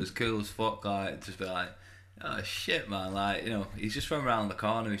Mustard, and it was cool as fuck, like, just be like, oh shit, man, like, you know, he's just from around the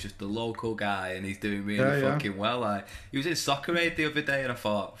corner, he's just a local guy, and he's doing really fucking well. Like, he was in Soccer Aid the other day, and I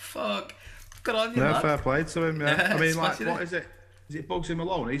thought, fuck, good on you, man. Fair play to him, Yeah, I mean, like, smashing what it. is it? Is it Bugsy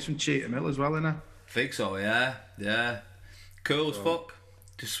Malone? He's from Cheetham Hill as well, isn't he? Think so, yeah. Cool as fuck.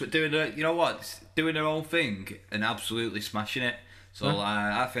 Just doing you know what? Doing their own thing and absolutely smashing it. So like,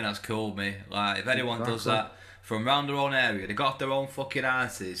 I think that's cool, me. Like, if anyone does that from around their own area, they got their own fucking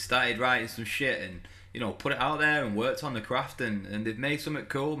artists, started writing some shit and, you know, put it out there and worked on the craft and they've made something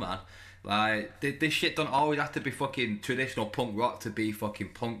cool, man. Like, this shit don't always have to be fucking traditional punk rock to be fucking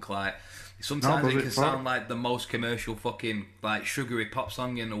punk. Like, sometimes it can sound like the most commercial fucking, like, sugary pop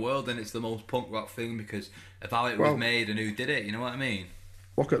song in the world, and it's the most punk rock thing because of how it was made and who did it, you know what I mean?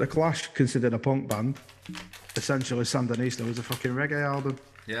 Look at The Clash, considered a punk band. Essentially, Sandinista was a fucking reggae album.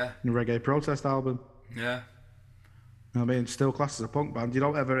 Yeah. A reggae protest album. Yeah. You know what I mean? Still classed as a punk band. You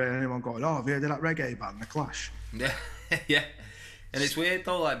don't ever hear anyone going, oh, have you heard of that reggae band, The Clash? Yeah. Yeah. And it's weird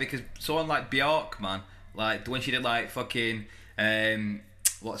though, like, because someone like Bjork, man, like, when she did, like, fucking,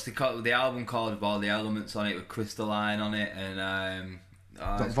 what's the album called with all the elements on it, with Crystalline on it, and,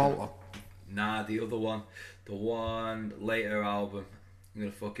 Volta? Nah, the other one. The one later album. I'm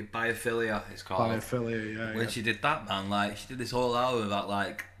gonna fucking Biophilia, it's called. Biophilia, yeah. When she did that, man, like, she did this whole album about,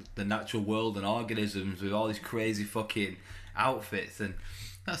 like, the natural world and organisms with all these crazy fucking outfits, and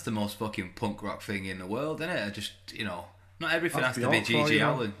that's the most fucking punk rock thing in the world, isn't it? I just, you know, not everything has to be GG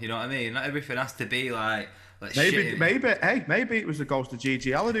Allin, you know what I mean? Not everything has to be like maybe it was the ghost of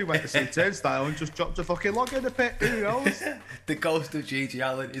GG Allin who went to see Turnstile and just dropped a fucking log in the pit. Who knows? The ghost of GG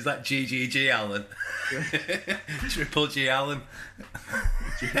Allin, is that GGG Allin? Triple G Allin.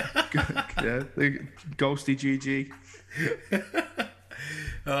 Yeah, the ghosty GG.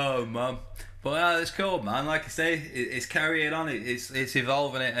 Oh man, but it's cool, man. Like I say, it's carrying on. It's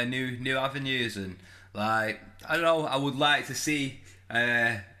evolving it and new avenues, and like, I don't know. I would like to see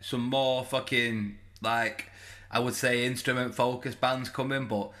some more fucking, like, I would say, instrument focused bands coming,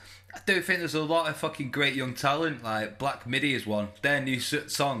 but I do think there's a lot of fucking great young talent. Like Black Midi is one. Their new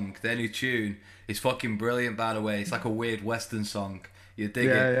song, their new tune is fucking brilliant. By the way, it's like a weird Western song. You dig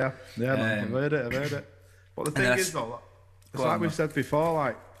it? Yeah, man. I've heard it. But the thing is, though, it's like we've said before,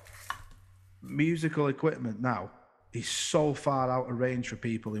 like musical equipment now is so far out of range for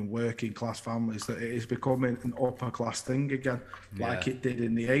people in working class families that it is becoming an upper class thing again, like it did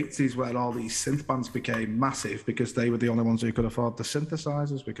in the 80s, where all these synth bands became massive because they were the only ones who could afford the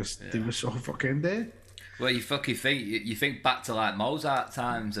synthesizers because they were so fucking dear. Well, you think back to like Mozart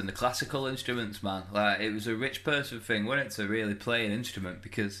times and the classical instruments, man. Like it was a rich person thing, wasn't it, to really play an instrument?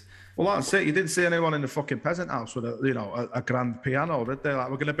 Because well, that's it. You didn't see anyone in the fucking peasant house with a grand piano, did they? Like,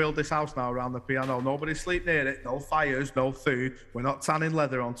 we're going to build this house now around the piano. Nobody sleep near it. No fires, no food. We're not tanning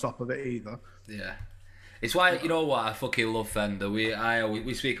leather on top of it either. Yeah. It's why, you know what, I fucking love Fender.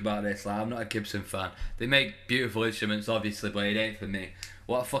 We speak about this, like, I'm not a Gibson fan. They make beautiful instruments, obviously, but it ain't for me.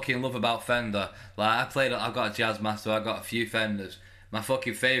 What I fucking love about Fender, like, I've got a Jazz Master, I've got a few Fenders. My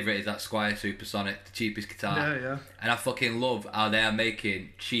fucking favourite is that Squier Supersonic, the cheapest guitar. Yeah. And I fucking love how they are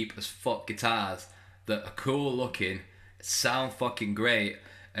making cheap as fuck guitars that are cool looking, sound fucking great,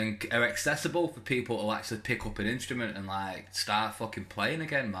 and are accessible for people to actually pick up an instrument and like start fucking playing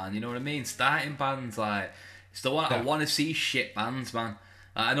again, man. You know what I mean? Starting bands, like, it's the one I want to see shit bands, man.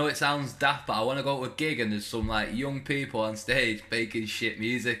 Like, I know it sounds daft, but I want to go to a gig and there's some like young people on stage making shit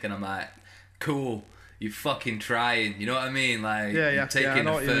music, and I'm like, cool. You're fucking trying, you know what I mean? Like, you're taking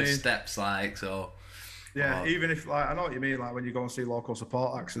the first steps, like, so. Yeah, even if, like, I know what you mean, like, when you go and see local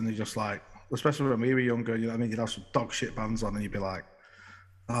support acts and they're just like, especially when we were younger, you know what I mean? You'd have some dog shit bands on and you'd be like,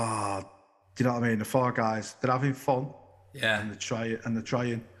 oh, do you know what I mean? The four guys, they're having fun. Yeah. And they're trying.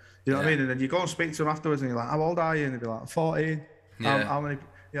 You know what I mean? And then you go and speak to them afterwards and you're like, how old are you? And they'd be like, 14. Yeah. How many,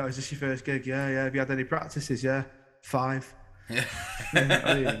 is this your first gig? Yeah. Have you had any practices? Yeah. 5. Yeah. You know what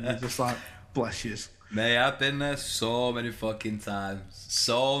I mean? And you're just like, bless yous. Mate, I've been there so many fucking times.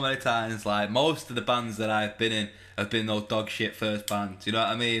 So many times. Like, most of the bands that I've been in have been those dog shit first bands. You know what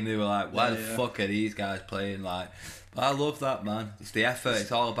I mean? They were like, why the fuck are these guys playing? Like, but I love that, man. It's the effort.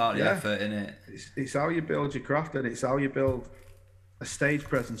 It's all about the effort, innit? It's how you build your craft, and it's how you build a stage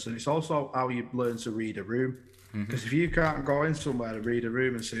presence, and it's also how you learn to read a room. Because if you can't go in somewhere and read a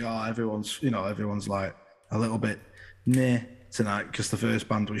room and say, oh, everyone's like a little bit meh tonight because the first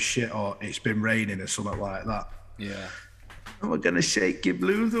band was shit, or it's been raining or something like that. Yeah. And we're gonna shake your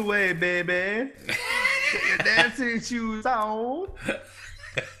blues away, baby. Get your dancing shoes on.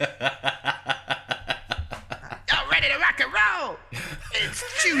 Y'all ready to rock and roll? It's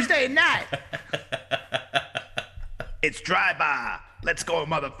Tuesday night. It's drive-by. Let's go,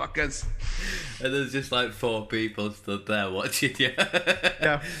 motherfuckers. And there's just like 4 people stood there watching you.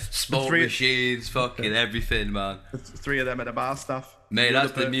 Yeah. Smoke machines, fucking everything, man. 3 of them at the bar staff. Mate,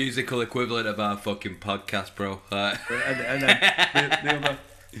 that's the musical equivalent of our fucking podcast, bro. And then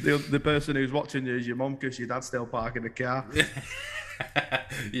the person who's watching you is your mum because your dad's still parking the car.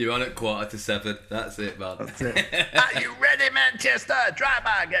 You're on at 7:15. That's it, man. That's it. Are you ready, Manchester? Drive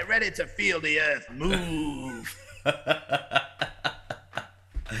by. Get ready to feel the earth move.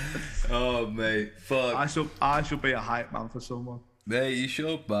 Oh, mate, fuck. I should be a hype man for someone. Mate, you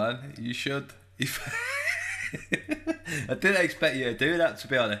should, man. You should. I didn't expect you to do that, to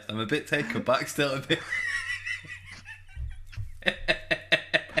be honest. I'm a bit taken back still a bit.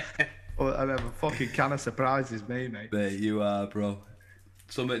 Well, I have a fucking can of surprises, mate. Mate, you are, bro.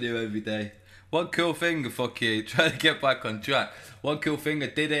 Something new every day. One cool thing, fucking trying to get back on track. One cool thing I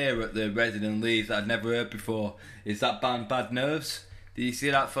did hear at the Resident Leeds that I'd never heard before is that band Bad Nerves. Did you see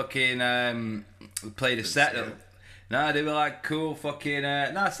that fucking played a set? Nah, they were like cool fucking.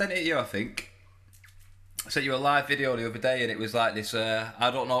 I sent it to you, I think. I sent you a live video the other day, and it was like this.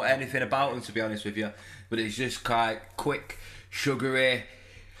 I don't know anything about them, to be honest with you, but it's just quite quick, sugary,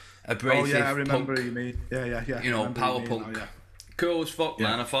 abrasive. Oh yeah, I remember punk, what you mean. Yeah. You know, power punk. Cool as fuck,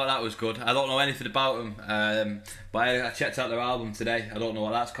 man. I thought that was good. I don't know anything about them, but I checked out their album today. I don't know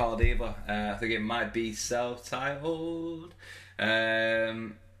what that's called either. I think it might be self-titled.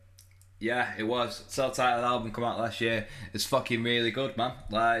 Yeah, it was. Self-titled album come out last year. It's fucking really good, man.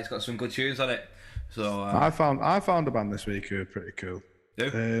 Like, it's got some good tunes on it. So I found a band this week who are pretty cool.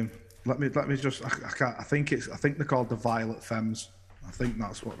 Yeah. Let me just. I think they're called the Violet Femmes. I think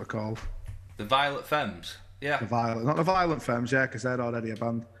that's what they're called. The Violet Femmes. Yeah. Not the Violent Femmes, yeah, because they're already a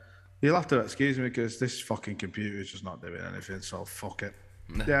band. You'll have to excuse me because this fucking computer is just not doing anything, so fuck it.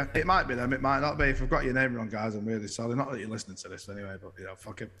 Yeah, it might be them, it might not be. If I've got your name wrong, guys, I'm really sorry. Not that you're listening to this anyway, but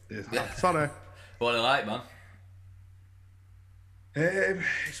fuck it. Yeah. Sorry. What are they like, man?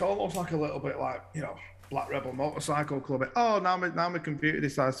 It's almost like a little bit like, Black Rebel Motorcycle Club. Oh, now my computer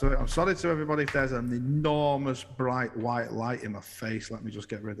decides to. I'm sorry to everybody if there's an enormous bright white light in my face. Let me just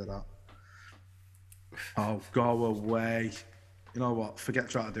get rid of that. Oh, go away. You know what? Forget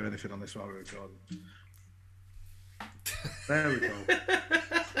trying to do anything on this while we're recording. There we go.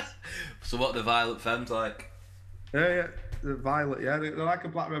 So what the Violet Femmes like? Yeah, the Violet. Yeah, they're like a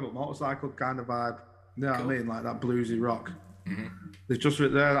Black Rebel Motorcycle kind of vibe. You know what I mean? Like that bluesy rock. Mm-hmm. They've just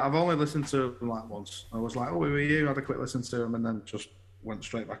there. I've only listened to them like once. I was like, oh, who are you? I had a quick listen to them and then just went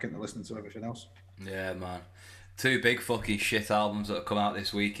straight back into listening to everything else. Yeah, man. Two big fucking shit albums that have come out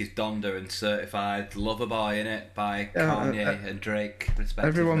this week is Donda and Certified Lover Boy, innit? By Kanye and Drake,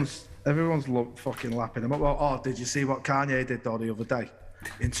 respectively. Everyone's fucking lapping them up. Well, oh, did you see what Kanye did though the other day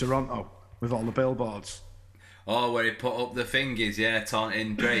in Toronto with all the billboards? Oh, where he put up the fingers, yeah,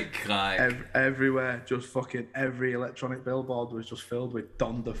 taunting Drake, like everywhere, just fucking every electronic billboard was just filled with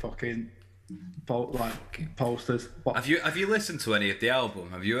Donda fucking posters. But have you listened to any of the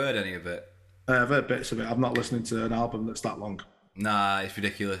album? Have you heard any of it? I've heard bits of it. I'm not listening to an album that's that long. Nah, it's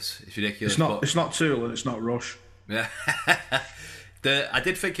ridiculous. It's ridiculous. It's not Tool and it's not Rush. Yeah. I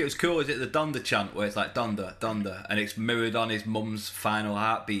did think it was cool. Is it the Donda chant where it's like Donda, Donda, and it's mirrored on his mum's final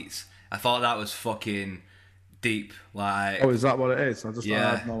heartbeats? I thought that was fucking deep. Like, oh, is that what it is? I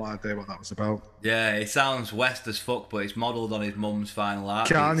had no idea what that was about. Yeah, it sounds West as fuck, but it's modelled on his mum's final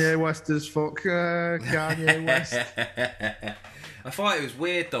heartbeats. Kanye West as fuck. Kanye West. I thought it was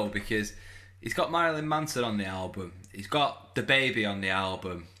weird though because he's got Marilyn Manson on the album. He's got The Baby on the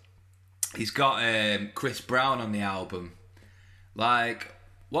album. He's got Chris Brown on the album. Like,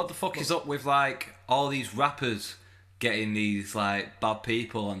 what the fuck is up with like all these rappers getting these like bad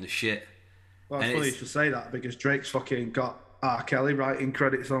people on the shit? Well, it's funny you should say that because Drake's fucking got R. Kelly writing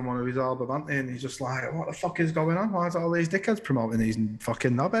credits on one of his albums, hasn't he? And he's just like, what the fuck is going on? Why is all these dickheads promoting these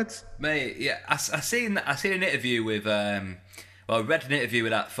fucking knobheads? Mate, yeah, I seen an interview with I read an interview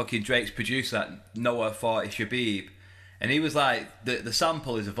with that fucking Drake's producer, that Noah 40 Shabib, and he was like, the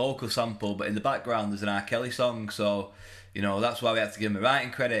sample is a vocal sample, but in the background there's an R. Kelly song, so, you know, that's why we had to give him a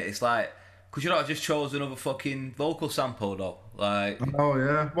writing credit. It's like, could you not have just chose another fucking vocal sample though? Like, oh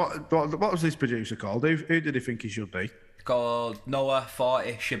yeah, what was this producer called? Who did he think he should be? Called Noah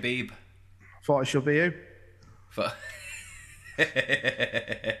 40 Shabib. 40 should be you. But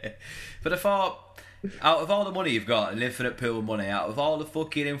I thought, out of all the money you've got, an infinite pool of money, out of all the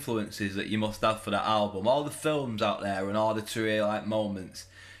fucking influences that you must have for that album, all the films out there and auditory like moments,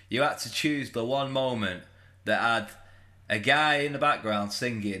 you had to choose the one moment that had a guy in the background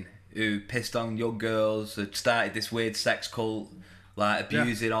singing who pissed on young girls, had started this weird sex cult, like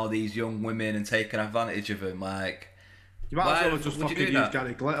abusing all these young women and taking advantage of them. Like, you might as well have just fucking used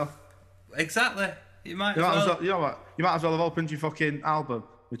Gary Glitter. Exactly. You might as well. You know what? You might as well have opened your fucking album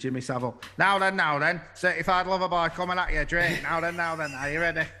with Jimmy Savile. Now then, Certified Lover Boy coming at you, Drake. Now then, are you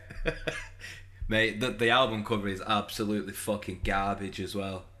ready? Mate, the album cover is absolutely fucking garbage as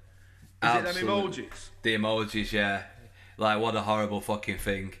well. Is it them emojis? The emojis, yeah. Like, what a horrible fucking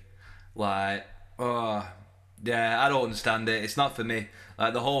thing. Like, oh, yeah, I don't understand it. It's not for me.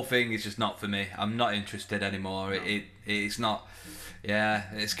 Like, the whole thing is just not for me. I'm not interested anymore. No. It's not. Yeah,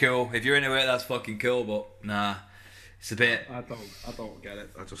 it's cool. If you're into it, that's fucking cool. But nah, it's a bit. I don't get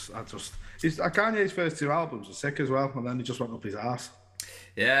it. I just. Kanye's first two albums were sick as well, and then he just went up his ass.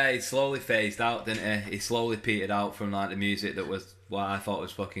 Yeah, he slowly phased out, didn't he? He slowly petered out from like the music that was what I thought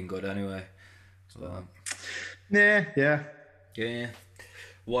was fucking good anyway. So. Yeah.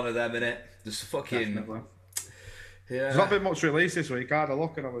 One of them, innit? Just fucking. Definitely. Yeah. There's not been much released this week. I had a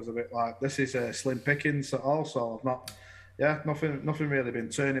look and I was a bit like, this is slim pickings also. I've not. Yeah, nothing really been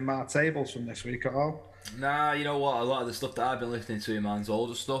turning my tables from this week at all. Nah, you know what? A lot of the stuff that I've been listening to, man's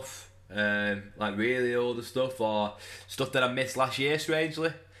older stuff. Like really older stuff or stuff that I missed last year,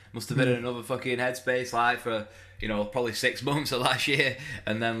 strangely. Must have been in another fucking headspace like for, you know, probably 6 months of last year.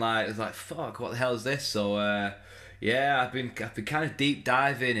 And then like, it was like, fuck, what the hell is this? So, yeah, I've been kind of deep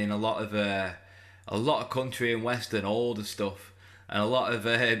diving in a lot of country and western older stuff. And a lot of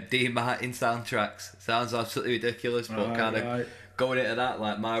Dean Martin soundtracks. Sounds absolutely ridiculous, but kind of going into that,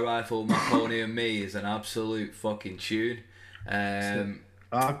 like My Rifle, My Pony and Me is an absolute fucking tune.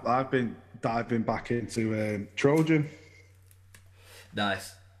 I've been diving back into Trojan.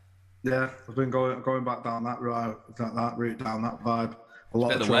 Nice. Yeah, I've been going back down that route, down that vibe. A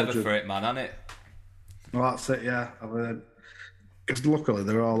lot of the Trojan. weather for it, man, hasn't it? Well, that's it. Yeah, because luckily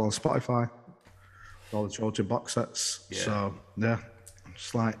they're all on Spotify. All the Trojan box sets. Yeah. So yeah, I'm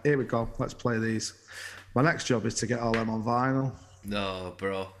just like, here we go. Let's play these. My next job is to get all them on vinyl. No,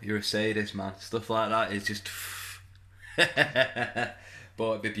 bro, you're a sadist, man. Stuff like that is just. But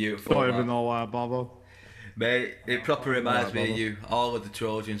it'd be beautiful. Don't even know why I bother. Mate, it proper reminds me of you. All of the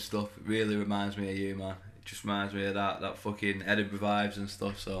Trojan stuff really reminds me of you, man. It just reminds me of that fucking Edinburgh vibes and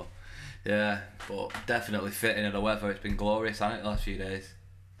stuff, so yeah, but definitely fitting in the weather. It's been glorious, hasn't it, the last few days?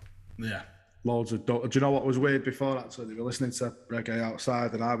 Yeah. Loads of... Do you know what was weird before that? So they were listening to reggae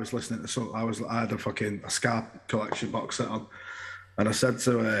outside and I was listening to some... I had a Scar collection box set on. And I said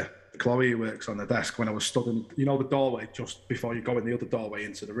to Chloe, who works on the desk, when I was stood in, you know, the doorway just before you go in the other doorway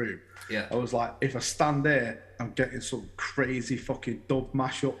into the room. Yeah. I was like, if I stand there, I'm getting some crazy fucking dub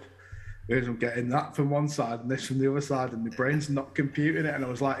mashup. Whereas I'm getting that from one side and this from the other side, and my brain's not computing it. And I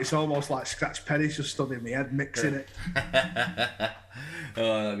was like, it's almost like Scratch Penny's just stood in my head mixing it.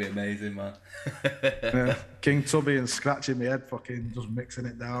 Oh, that'd be amazing, man. Yeah, King Tubby and Scratch in my head, fucking just mixing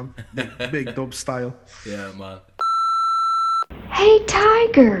it down, big dub style. Yeah, man. Hey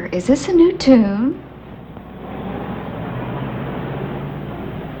Tiger, is this a new tune?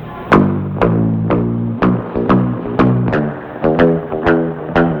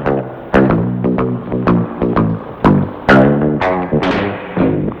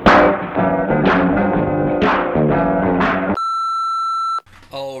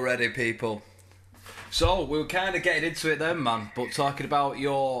 Already, people. So, we were kind of getting into it then, man, but talking about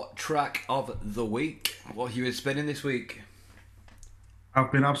your track of the week. What have you been spinning this week?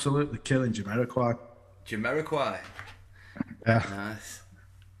 I've been absolutely killing Jamiroquai. Jamiroquai? Yeah. Nice.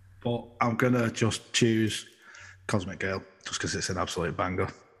 But I'm going to just choose Cosmic Girl, just because it's an absolute banger.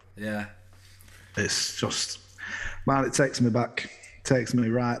 Yeah. It's just... Man, it takes me back. It takes me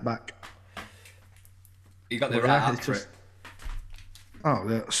right back. You got the right app for it? Oh,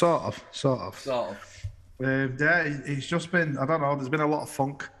 yeah, sort of. Yeah, it's just been... I don't know, there's been a lot of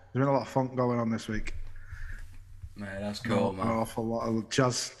funk. There's been a lot of funk going on this week. Man, that's cool, man. An awful lot of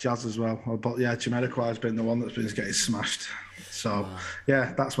jazz as well. But yeah, Jamiroquai has been the one that's been getting smashed. So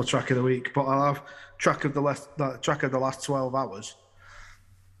yeah, that's my track of the week. But I'll have track of the last 12 hours.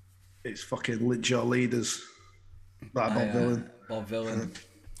 It's fucking Lit Your Leaders by Bob Vylan. Bob Vylan.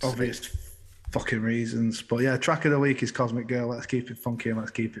 Obvious fucking reasons. But yeah, track of the week is Cosmic Girl. Let's keep it funky and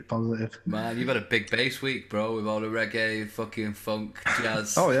let's keep it positive. Man, you've had a big bass week, bro, with all the reggae, fucking funk,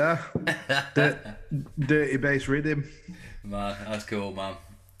 jazz. Oh yeah. Dirty bass rhythm. Man, that's cool, man.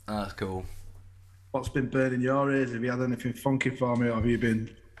 That's cool. What's been burning your ears? Have you had anything funky for me, or have you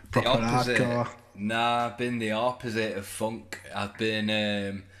been proper hardcore? Nah, I've been the opposite of funk. I've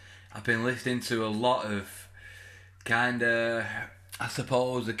been listening to a lot of kind of, I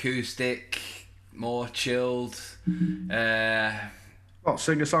suppose, acoustic, more chilled. What,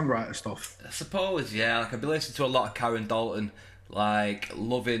 singer-songwriter stuff? I suppose, yeah. Like, I've been listening to a lot of Karen Dalton, like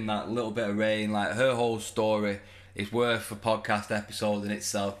loving that Little Bit of Rain. Like, her whole story is worth a podcast episode in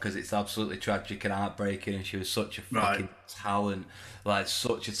itself because it's absolutely tragic and heartbreaking, and she was such a fucking talent, like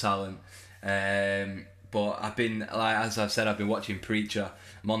such a talent. But I've been, like, as I've said, I've been watching Preacher.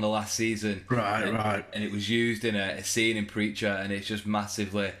 I'm on the last season. Right. And it was used in a scene in Preacher, and it's just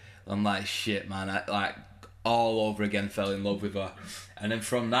massively, I'm like, shit, man. I, like, all over again fell in love with her. And then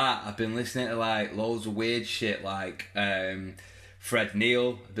from that, I've been listening to, like, loads of weird shit, like Fred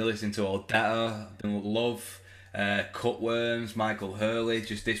Neil. I've been listening to Odetta. I've been Love, Cutworms, Michael Hurley.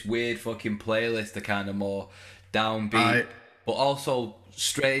 Just this weird fucking playlist, the kind of more downbeat, but also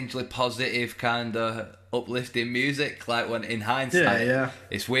strangely positive, kind of uplifting music. Like, when in hindsight,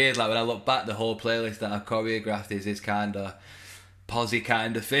 it's weird. Like, when I look back, the whole playlist that I've choreographed is this kind of posy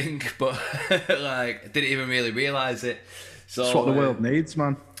kind of thing, but like, I didn't even really realise it. So it's what the world needs,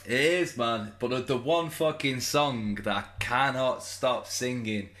 man. It is, man. But the one fucking song that I cannot stop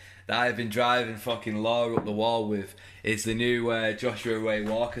singing, that I've been driving fucking Laura up the wall with, is the new Joshua Ray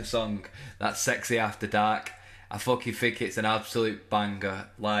Walker song, That's Sexy After Dark. I fucking think it's an absolute banger.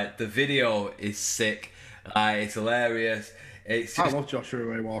 Like, the video is sick. Like, it's hilarious. It's just... I love Joshua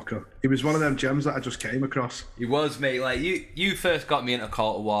Ray Walker. He was one of them gems that I just came across. He was, mate. Like, you first got me into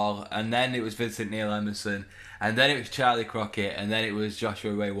Call to War, and then it was Vincent Neil Emerson, and then it was Charlie Crockett, and then it was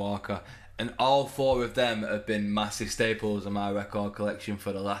Joshua Ray Walker. And all four of them have been massive staples in my record collection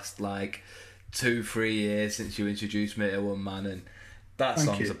for the last, like, 2-3 years since you introduced me to one, man. And that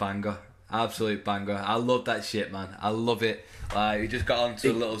song's a banger. Absolute banger. I love that shit, man. I love it. Like, we just got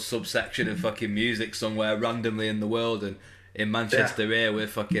onto a little subsection of fucking music somewhere randomly in the world, and in Manchester here, we're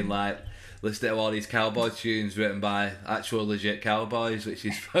fucking, like, listening to all these cowboy tunes written by actual legit cowboys, which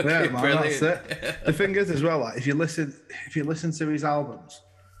is fucking brilliant. That's it. The thing is, as well, like, if you listen to his albums,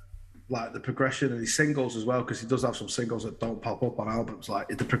 like the progression of his singles as well, because he does have some singles that don't pop up on albums. Like,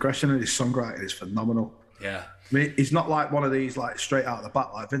 the progression of his songwriting is phenomenal. Yeah. I mean, he's not like one of these, like, straight out of the bat,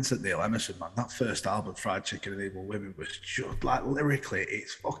 like Vincent Neil Emerson, man. That first album, Fried Chicken and Evil Women, was just, like, lyrically,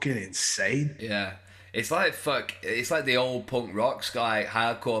 it's fucking insane. Yeah. It's like it's like the old punk rock like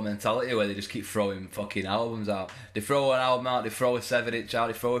hardcore mentality where they just keep throwing fucking albums out. They throw an album out, they throw a 7-inch out,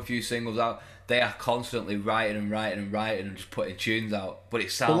 they throw a few singles out. They are constantly writing and just putting tunes out. But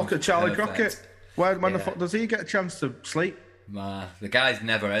it sounds. But look at Charlie perfect. Crockett. When the fuck does he get a chance to sleep? Man, the guy's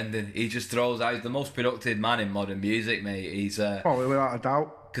never ending. He just throws out. He's the most productive man in modern music, mate. He's probably without a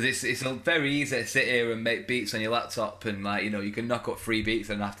doubt. Because it's very easy to sit here and make beats on your laptop and like you can knock up 3 beats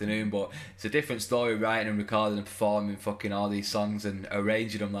in an afternoon, but it's a different story writing and recording and performing fucking all these songs and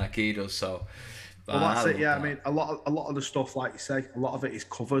arranging them like he does. So well, that's it. Yeah, I mean a lot of the stuff, like you say, a lot of it is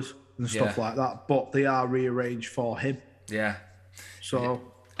covers and stuff like that, but they are rearranged for him. Yeah. So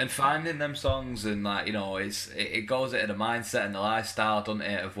and finding them songs and like it goes into the mindset and the lifestyle, doesn't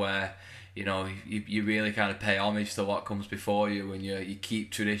it, of where. You really kind of pay homage to what comes before you, and you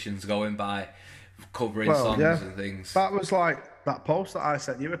keep traditions going by covering songs and things. That was like that post that I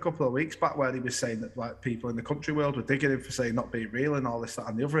sent you a couple of weeks back where he was saying that like people in the country world were digging him for saying not being real and all this, that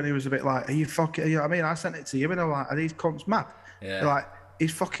and the other, and he was a bit like, are you fucking, you know what I mean? I sent it to you and I'm like, are these cunts mad? Yeah. Like,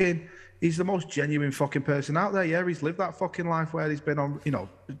 he's the most genuine fucking person out there. Yeah, he's lived that fucking life where he's been on,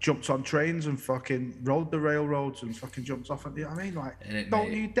 jumped on trains and fucking rode the railroads and fucking jumped off. You know what I mean? Like,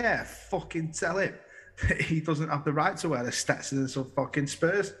 don't you dare fucking tell him he doesn't have the right to wear the Stetson and some fucking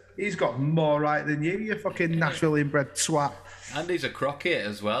Spurs. He's got more right than you fucking Nashville inbred twat. And he's a Crockett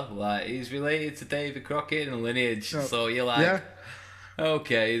as well. Like, he's related to David Crockett in the lineage. So you're like,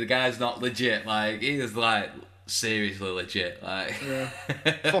 okay, the guy's not legit. Like, he is like... seriously legit, like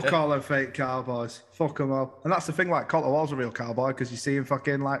fuck all them fake cowboys, fuck them all. And that's the thing, like Colter Wall's a real cowboy because you see him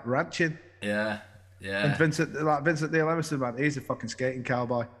fucking like ranching. Yeah. And Vincent Neil Emerson, man, he's a fucking skating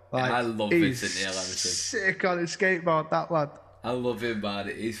cowboy. Like, I love Vincent Neil Emerson. Sick on his skateboard, that lad. I love him,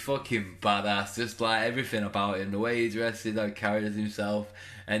 man. He's fucking badass. Just like everything about him, the way he dresses, how he carries himself,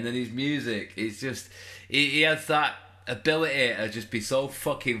 and then his music. It's just he has that ability to just be so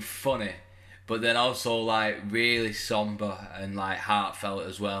fucking funny. But then also like really somber and like heartfelt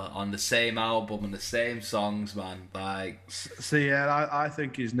as well on the same album and the same songs, man. Like, see, yeah, I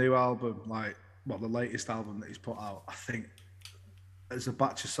think his new album, the latest album that he's put out, I think there's a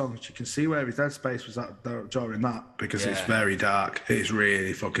batch of songs you can see where his headspace was at during that because it's very dark. It's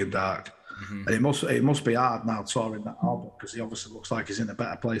really fucking dark, and it must be hard now touring that album because he obviously looks like he's in a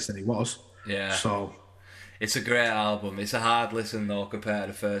better place than he was. Yeah. So. It's a great album. It's a hard listen though compared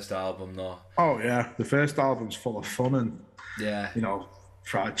to the first album though. Oh yeah, the first album's full of fun and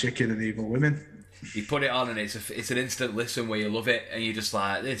fried chicken and evil women. You put it on and it's an instant listen where you love it and you're just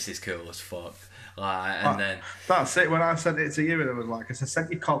like, this is cool as fuck. Then that's it. When I sent it to you and it was like, I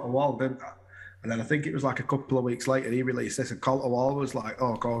sent you Colter Wall, didn't I? And then I think it was like a couple of weeks later he released this and Colter Wall was like,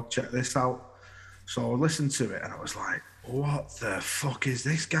 oh, go check this out. So I listened to it and I was like, what the fuck is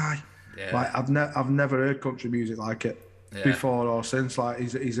this guy? Yeah. Like I've never heard country music like it before or since. Like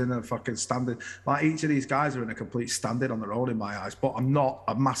he's in a fucking standing. Like each of these guys are in a complete standing on their own in my eyes. But I'm not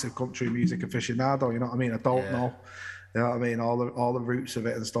a massive country music aficionado. You know what I mean? I don't know. You know what I mean? All the roots of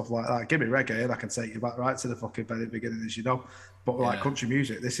it and stuff like that. Give me reggae and I can take you back right to the fucking very beginning, as you know. But like country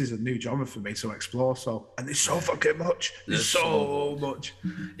music, this is a new genre for me to explore. So and there's so fucking much. There's so much.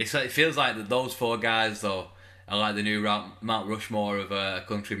 It's like, it feels like that those 4 guys though. I like the new Mount Rushmore of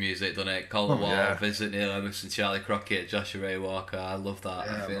country music, doesn't it? Colter Wall, Vincent Neil Emerson, Charlie Crockett, Joshua Ray Walker. I love that.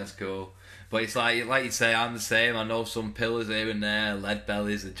 I think that's cool. But it's like you say, I'm the same. I know some pillars here and there, Lead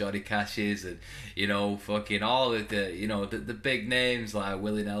Bellies and Johnny Cashes, and fucking all of the big names like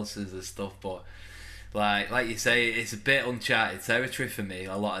Willie Nelson's and stuff. But like you say, it's a bit uncharted territory for me.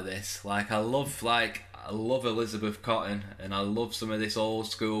 A lot of this, I love Elizabeth Cotton and I love some of this old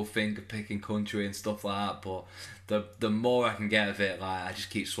school finger picking country and stuff like that, but the more I can get of it, I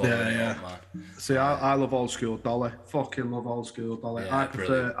just keep swallowing it up, man. See, I love old school Dolly. Fucking love old school Dolly. I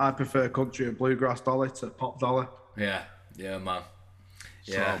prefer country and bluegrass Dolly to pop Dolly. Yeah, man.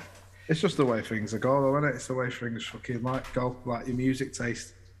 Yeah. So, it's just the way things are go though, isn't it? It's the way things fucking go, like your music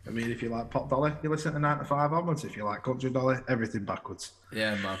taste. I mean, if you like pop Dolly, you listen to 9 to 5 onwards. If you like country Dolly, everything backwards.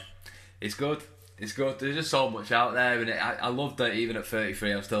 Yeah, man. It's good. It's good. There's just so much out there, and I love that even at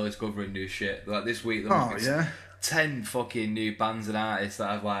 33, I'm still discovering new shit. Like this week, there must be 10 fucking new bands and artists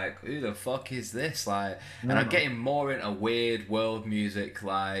that I'm like, who the fuck is this? And I'm getting more into weird world music,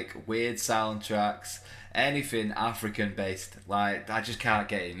 like weird soundtracks, anything African based. Like I just can't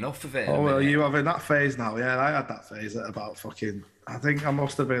get enough of it. Oh well, you having that phase now? Yeah, I had that phase at about fucking. I think I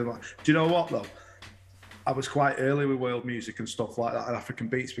must have been like. Do you know what though? I was quite early with world music and stuff like that and African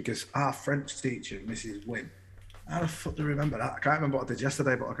beats because our French teacher, Mrs. Wynne, how the fuck do I remember that? I can't remember what I did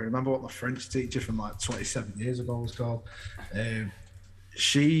yesterday, but I can remember what my French teacher from like 27 years ago was called.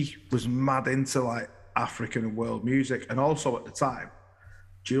 She was mad into like African and world music. And also at the time,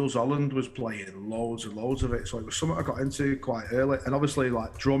 Jools Holland was playing loads and loads of it, so it was something I got into quite early. And obviously,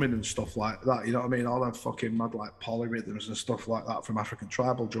 like drumming and stuff like that, you know what I mean? All them fucking mad like polyrhythms and stuff like that from African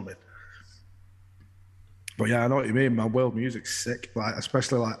tribal drumming. But yeah, I know what you mean, man. World music's sick, like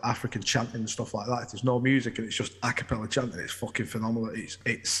especially like African chanting and stuff like that. If there's no music and it's just a cappella chanting, it's fucking phenomenal.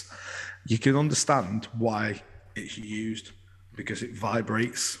 It's you can understand why it's used because it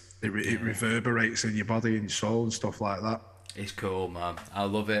vibrates, it reverberates in your body and your soul and stuff like that. It's cool, man. I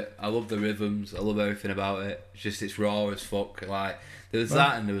love it. I love the rhythms. I love everything about it. It's just, it's raw as fuck. Like, there was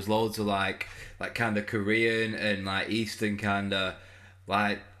that, and there was loads of like kind of Korean and like Eastern kind of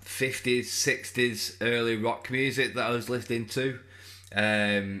like 50s, 60s early rock music that I was listening to.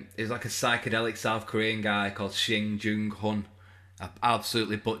 It was like a psychedelic South Korean guy called Shin Jung-hun. I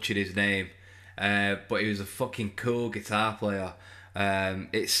absolutely butchered his name. But he was a fucking cool guitar player.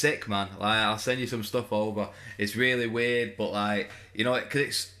 It's sick, man. Like, I'll send you some stuff over. It's really weird, but like, you know,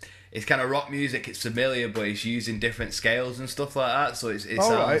 because it's kind of rock music. It's familiar, but it's using different scales and stuff like that. So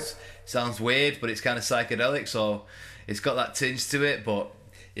it sounds weird, but it's kind of psychedelic. So it's got that tinge to it. But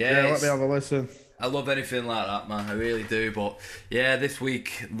yeah, let me have a listen. I love anything like that, man. I really do. But yeah, this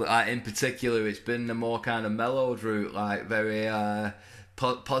week, like, in particular, it's been the more kind of mellowed route, like very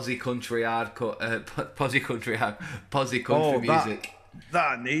posy country hardcore, posy country music.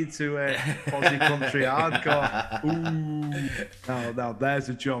 That I need to posy country hardcore. Ooh, now there's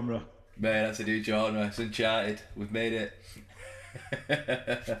a genre. Man, that's a new genre. It's Uncharted. We've made it.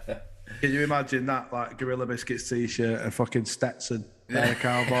 Can you imagine that, like Gorilla Biscuits t-shirt and fucking Stetson, pair of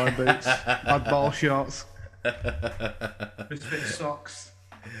cowboy boots, bad ball shorts, misfit socks.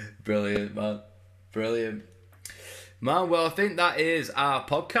 Brilliant, man. Brilliant. Man, well, I think that is our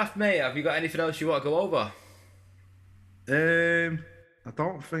podcast, mate. Have you got anything else you want to go over? I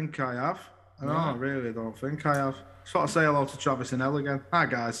don't think I have. No, I really don't think I have. Just want to say hello to Travis and Elle again. Hi,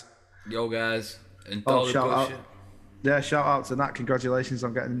 guys. Yo, guys. And shout out. Yeah, shout out to Nat. Congratulations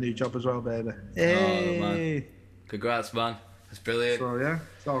on getting a new job as well, baby. Hey. Oh, man. Congrats, man. That's brilliant. So, yeah,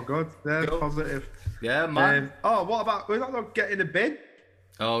 it's all good. Yeah, cool. Positive. Yeah, man. What about, we're not going to get in the bin?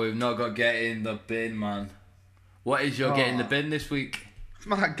 Oh, we've not got to get in the bin, man. What is your get in the bin this week?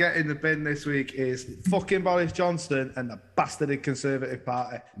 My get in the bin this week is fucking Boris Johnson and the bastarded Conservative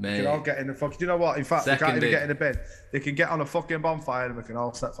Party. Mate. We can all get in the fucking... Do you know what? In fact, they can't even get in the bin. They can get on a fucking bonfire and we can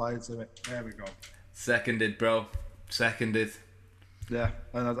all set fire to it. There we go. Seconded, bro. Seconded. Yeah,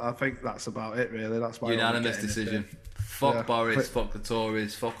 and I think that's about it, really. That's my unanimous decision. Fuck Boris, fuck the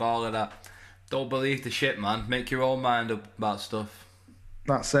Tories, fuck all of that. Don't believe the shit, man. Make your own mind up about stuff.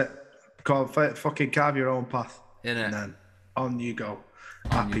 That's it. Fucking carve your own path. Innit? And then on you go.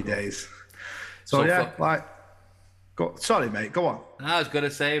 Happy days. So yeah, sorry, mate. Go on. I was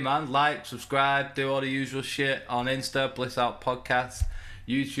gonna say, man, like, subscribe, do all the usual shit on Insta, Bliss Out Podcast,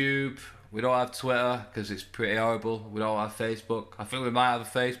 YouTube. We don't have Twitter because it's pretty horrible. We don't have Facebook. I think we might have a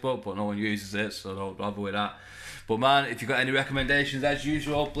Facebook, but no one uses it, so don't bother with that. But man, if you've got any recommendations, as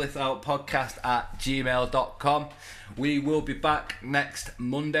usual, blissoutpodcast@gmail.com. We will be back next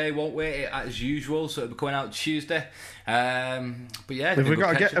Monday, won't we? As usual, so it'll be coming out Tuesday. But yeah, have we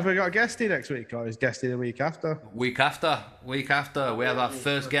got a guestie next week, or is guestie the week after? Week after. We have our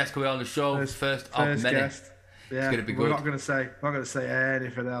first guest coming on the show. First of many. Guest. Yeah, it's gonna be good. We're not gonna say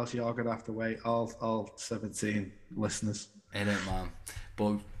anything else. You're gonna have to wait. All 17 listeners. Innit, man.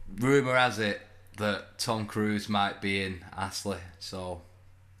 But rumour has it that Tom Cruise might be in Astley, so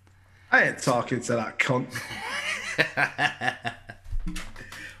I ain't talking to that cunt.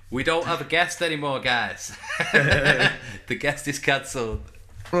 We don't have a guest anymore, guys. The guest is cancelled.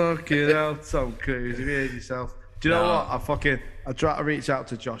 Fucking hell, Tom Cruise, you heard yourself. Do you know what? I tried to reach out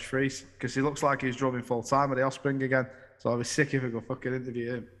to Josh Freese because he looks like he's drumming full time at the Offspring again. So I'd be sick if we could fucking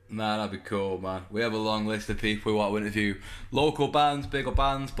interview him. Man, that'd be cool, man. We have a long list of people we want to interview. Local bands, bigger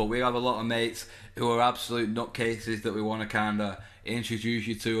bands, but we have a lot of mates who are absolute nutcases that we want to kind of introduce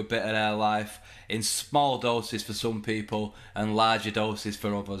you to a bit of their life in small doses for some people and larger doses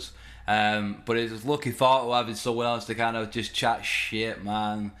for others. But it's looking forward to having someone else to kind of just chat shit,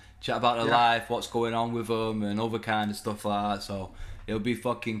 man. Chat about their life, what's going on with them, and other kind of stuff like that. So it'll be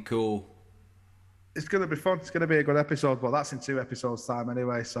fucking cool. It's going to be fun. It's going to be a good episode, but that's in 2 episodes' time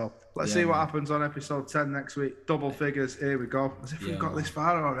anyway. So let's see what happens on episode 10 next week. Double figures. Here we go. As if we've got this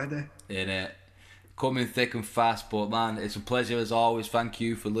far already. Innit? Coming thick and fast, but man, it's a pleasure as always. Thank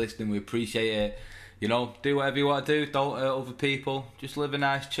you for listening. We appreciate it. You know, do whatever you want to do. Don't hurt other people. Just live a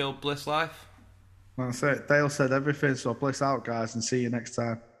nice, chill, bliss life. That's it. Dale said everything, so bliss out, guys, and see you next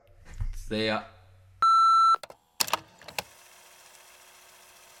time. See ya.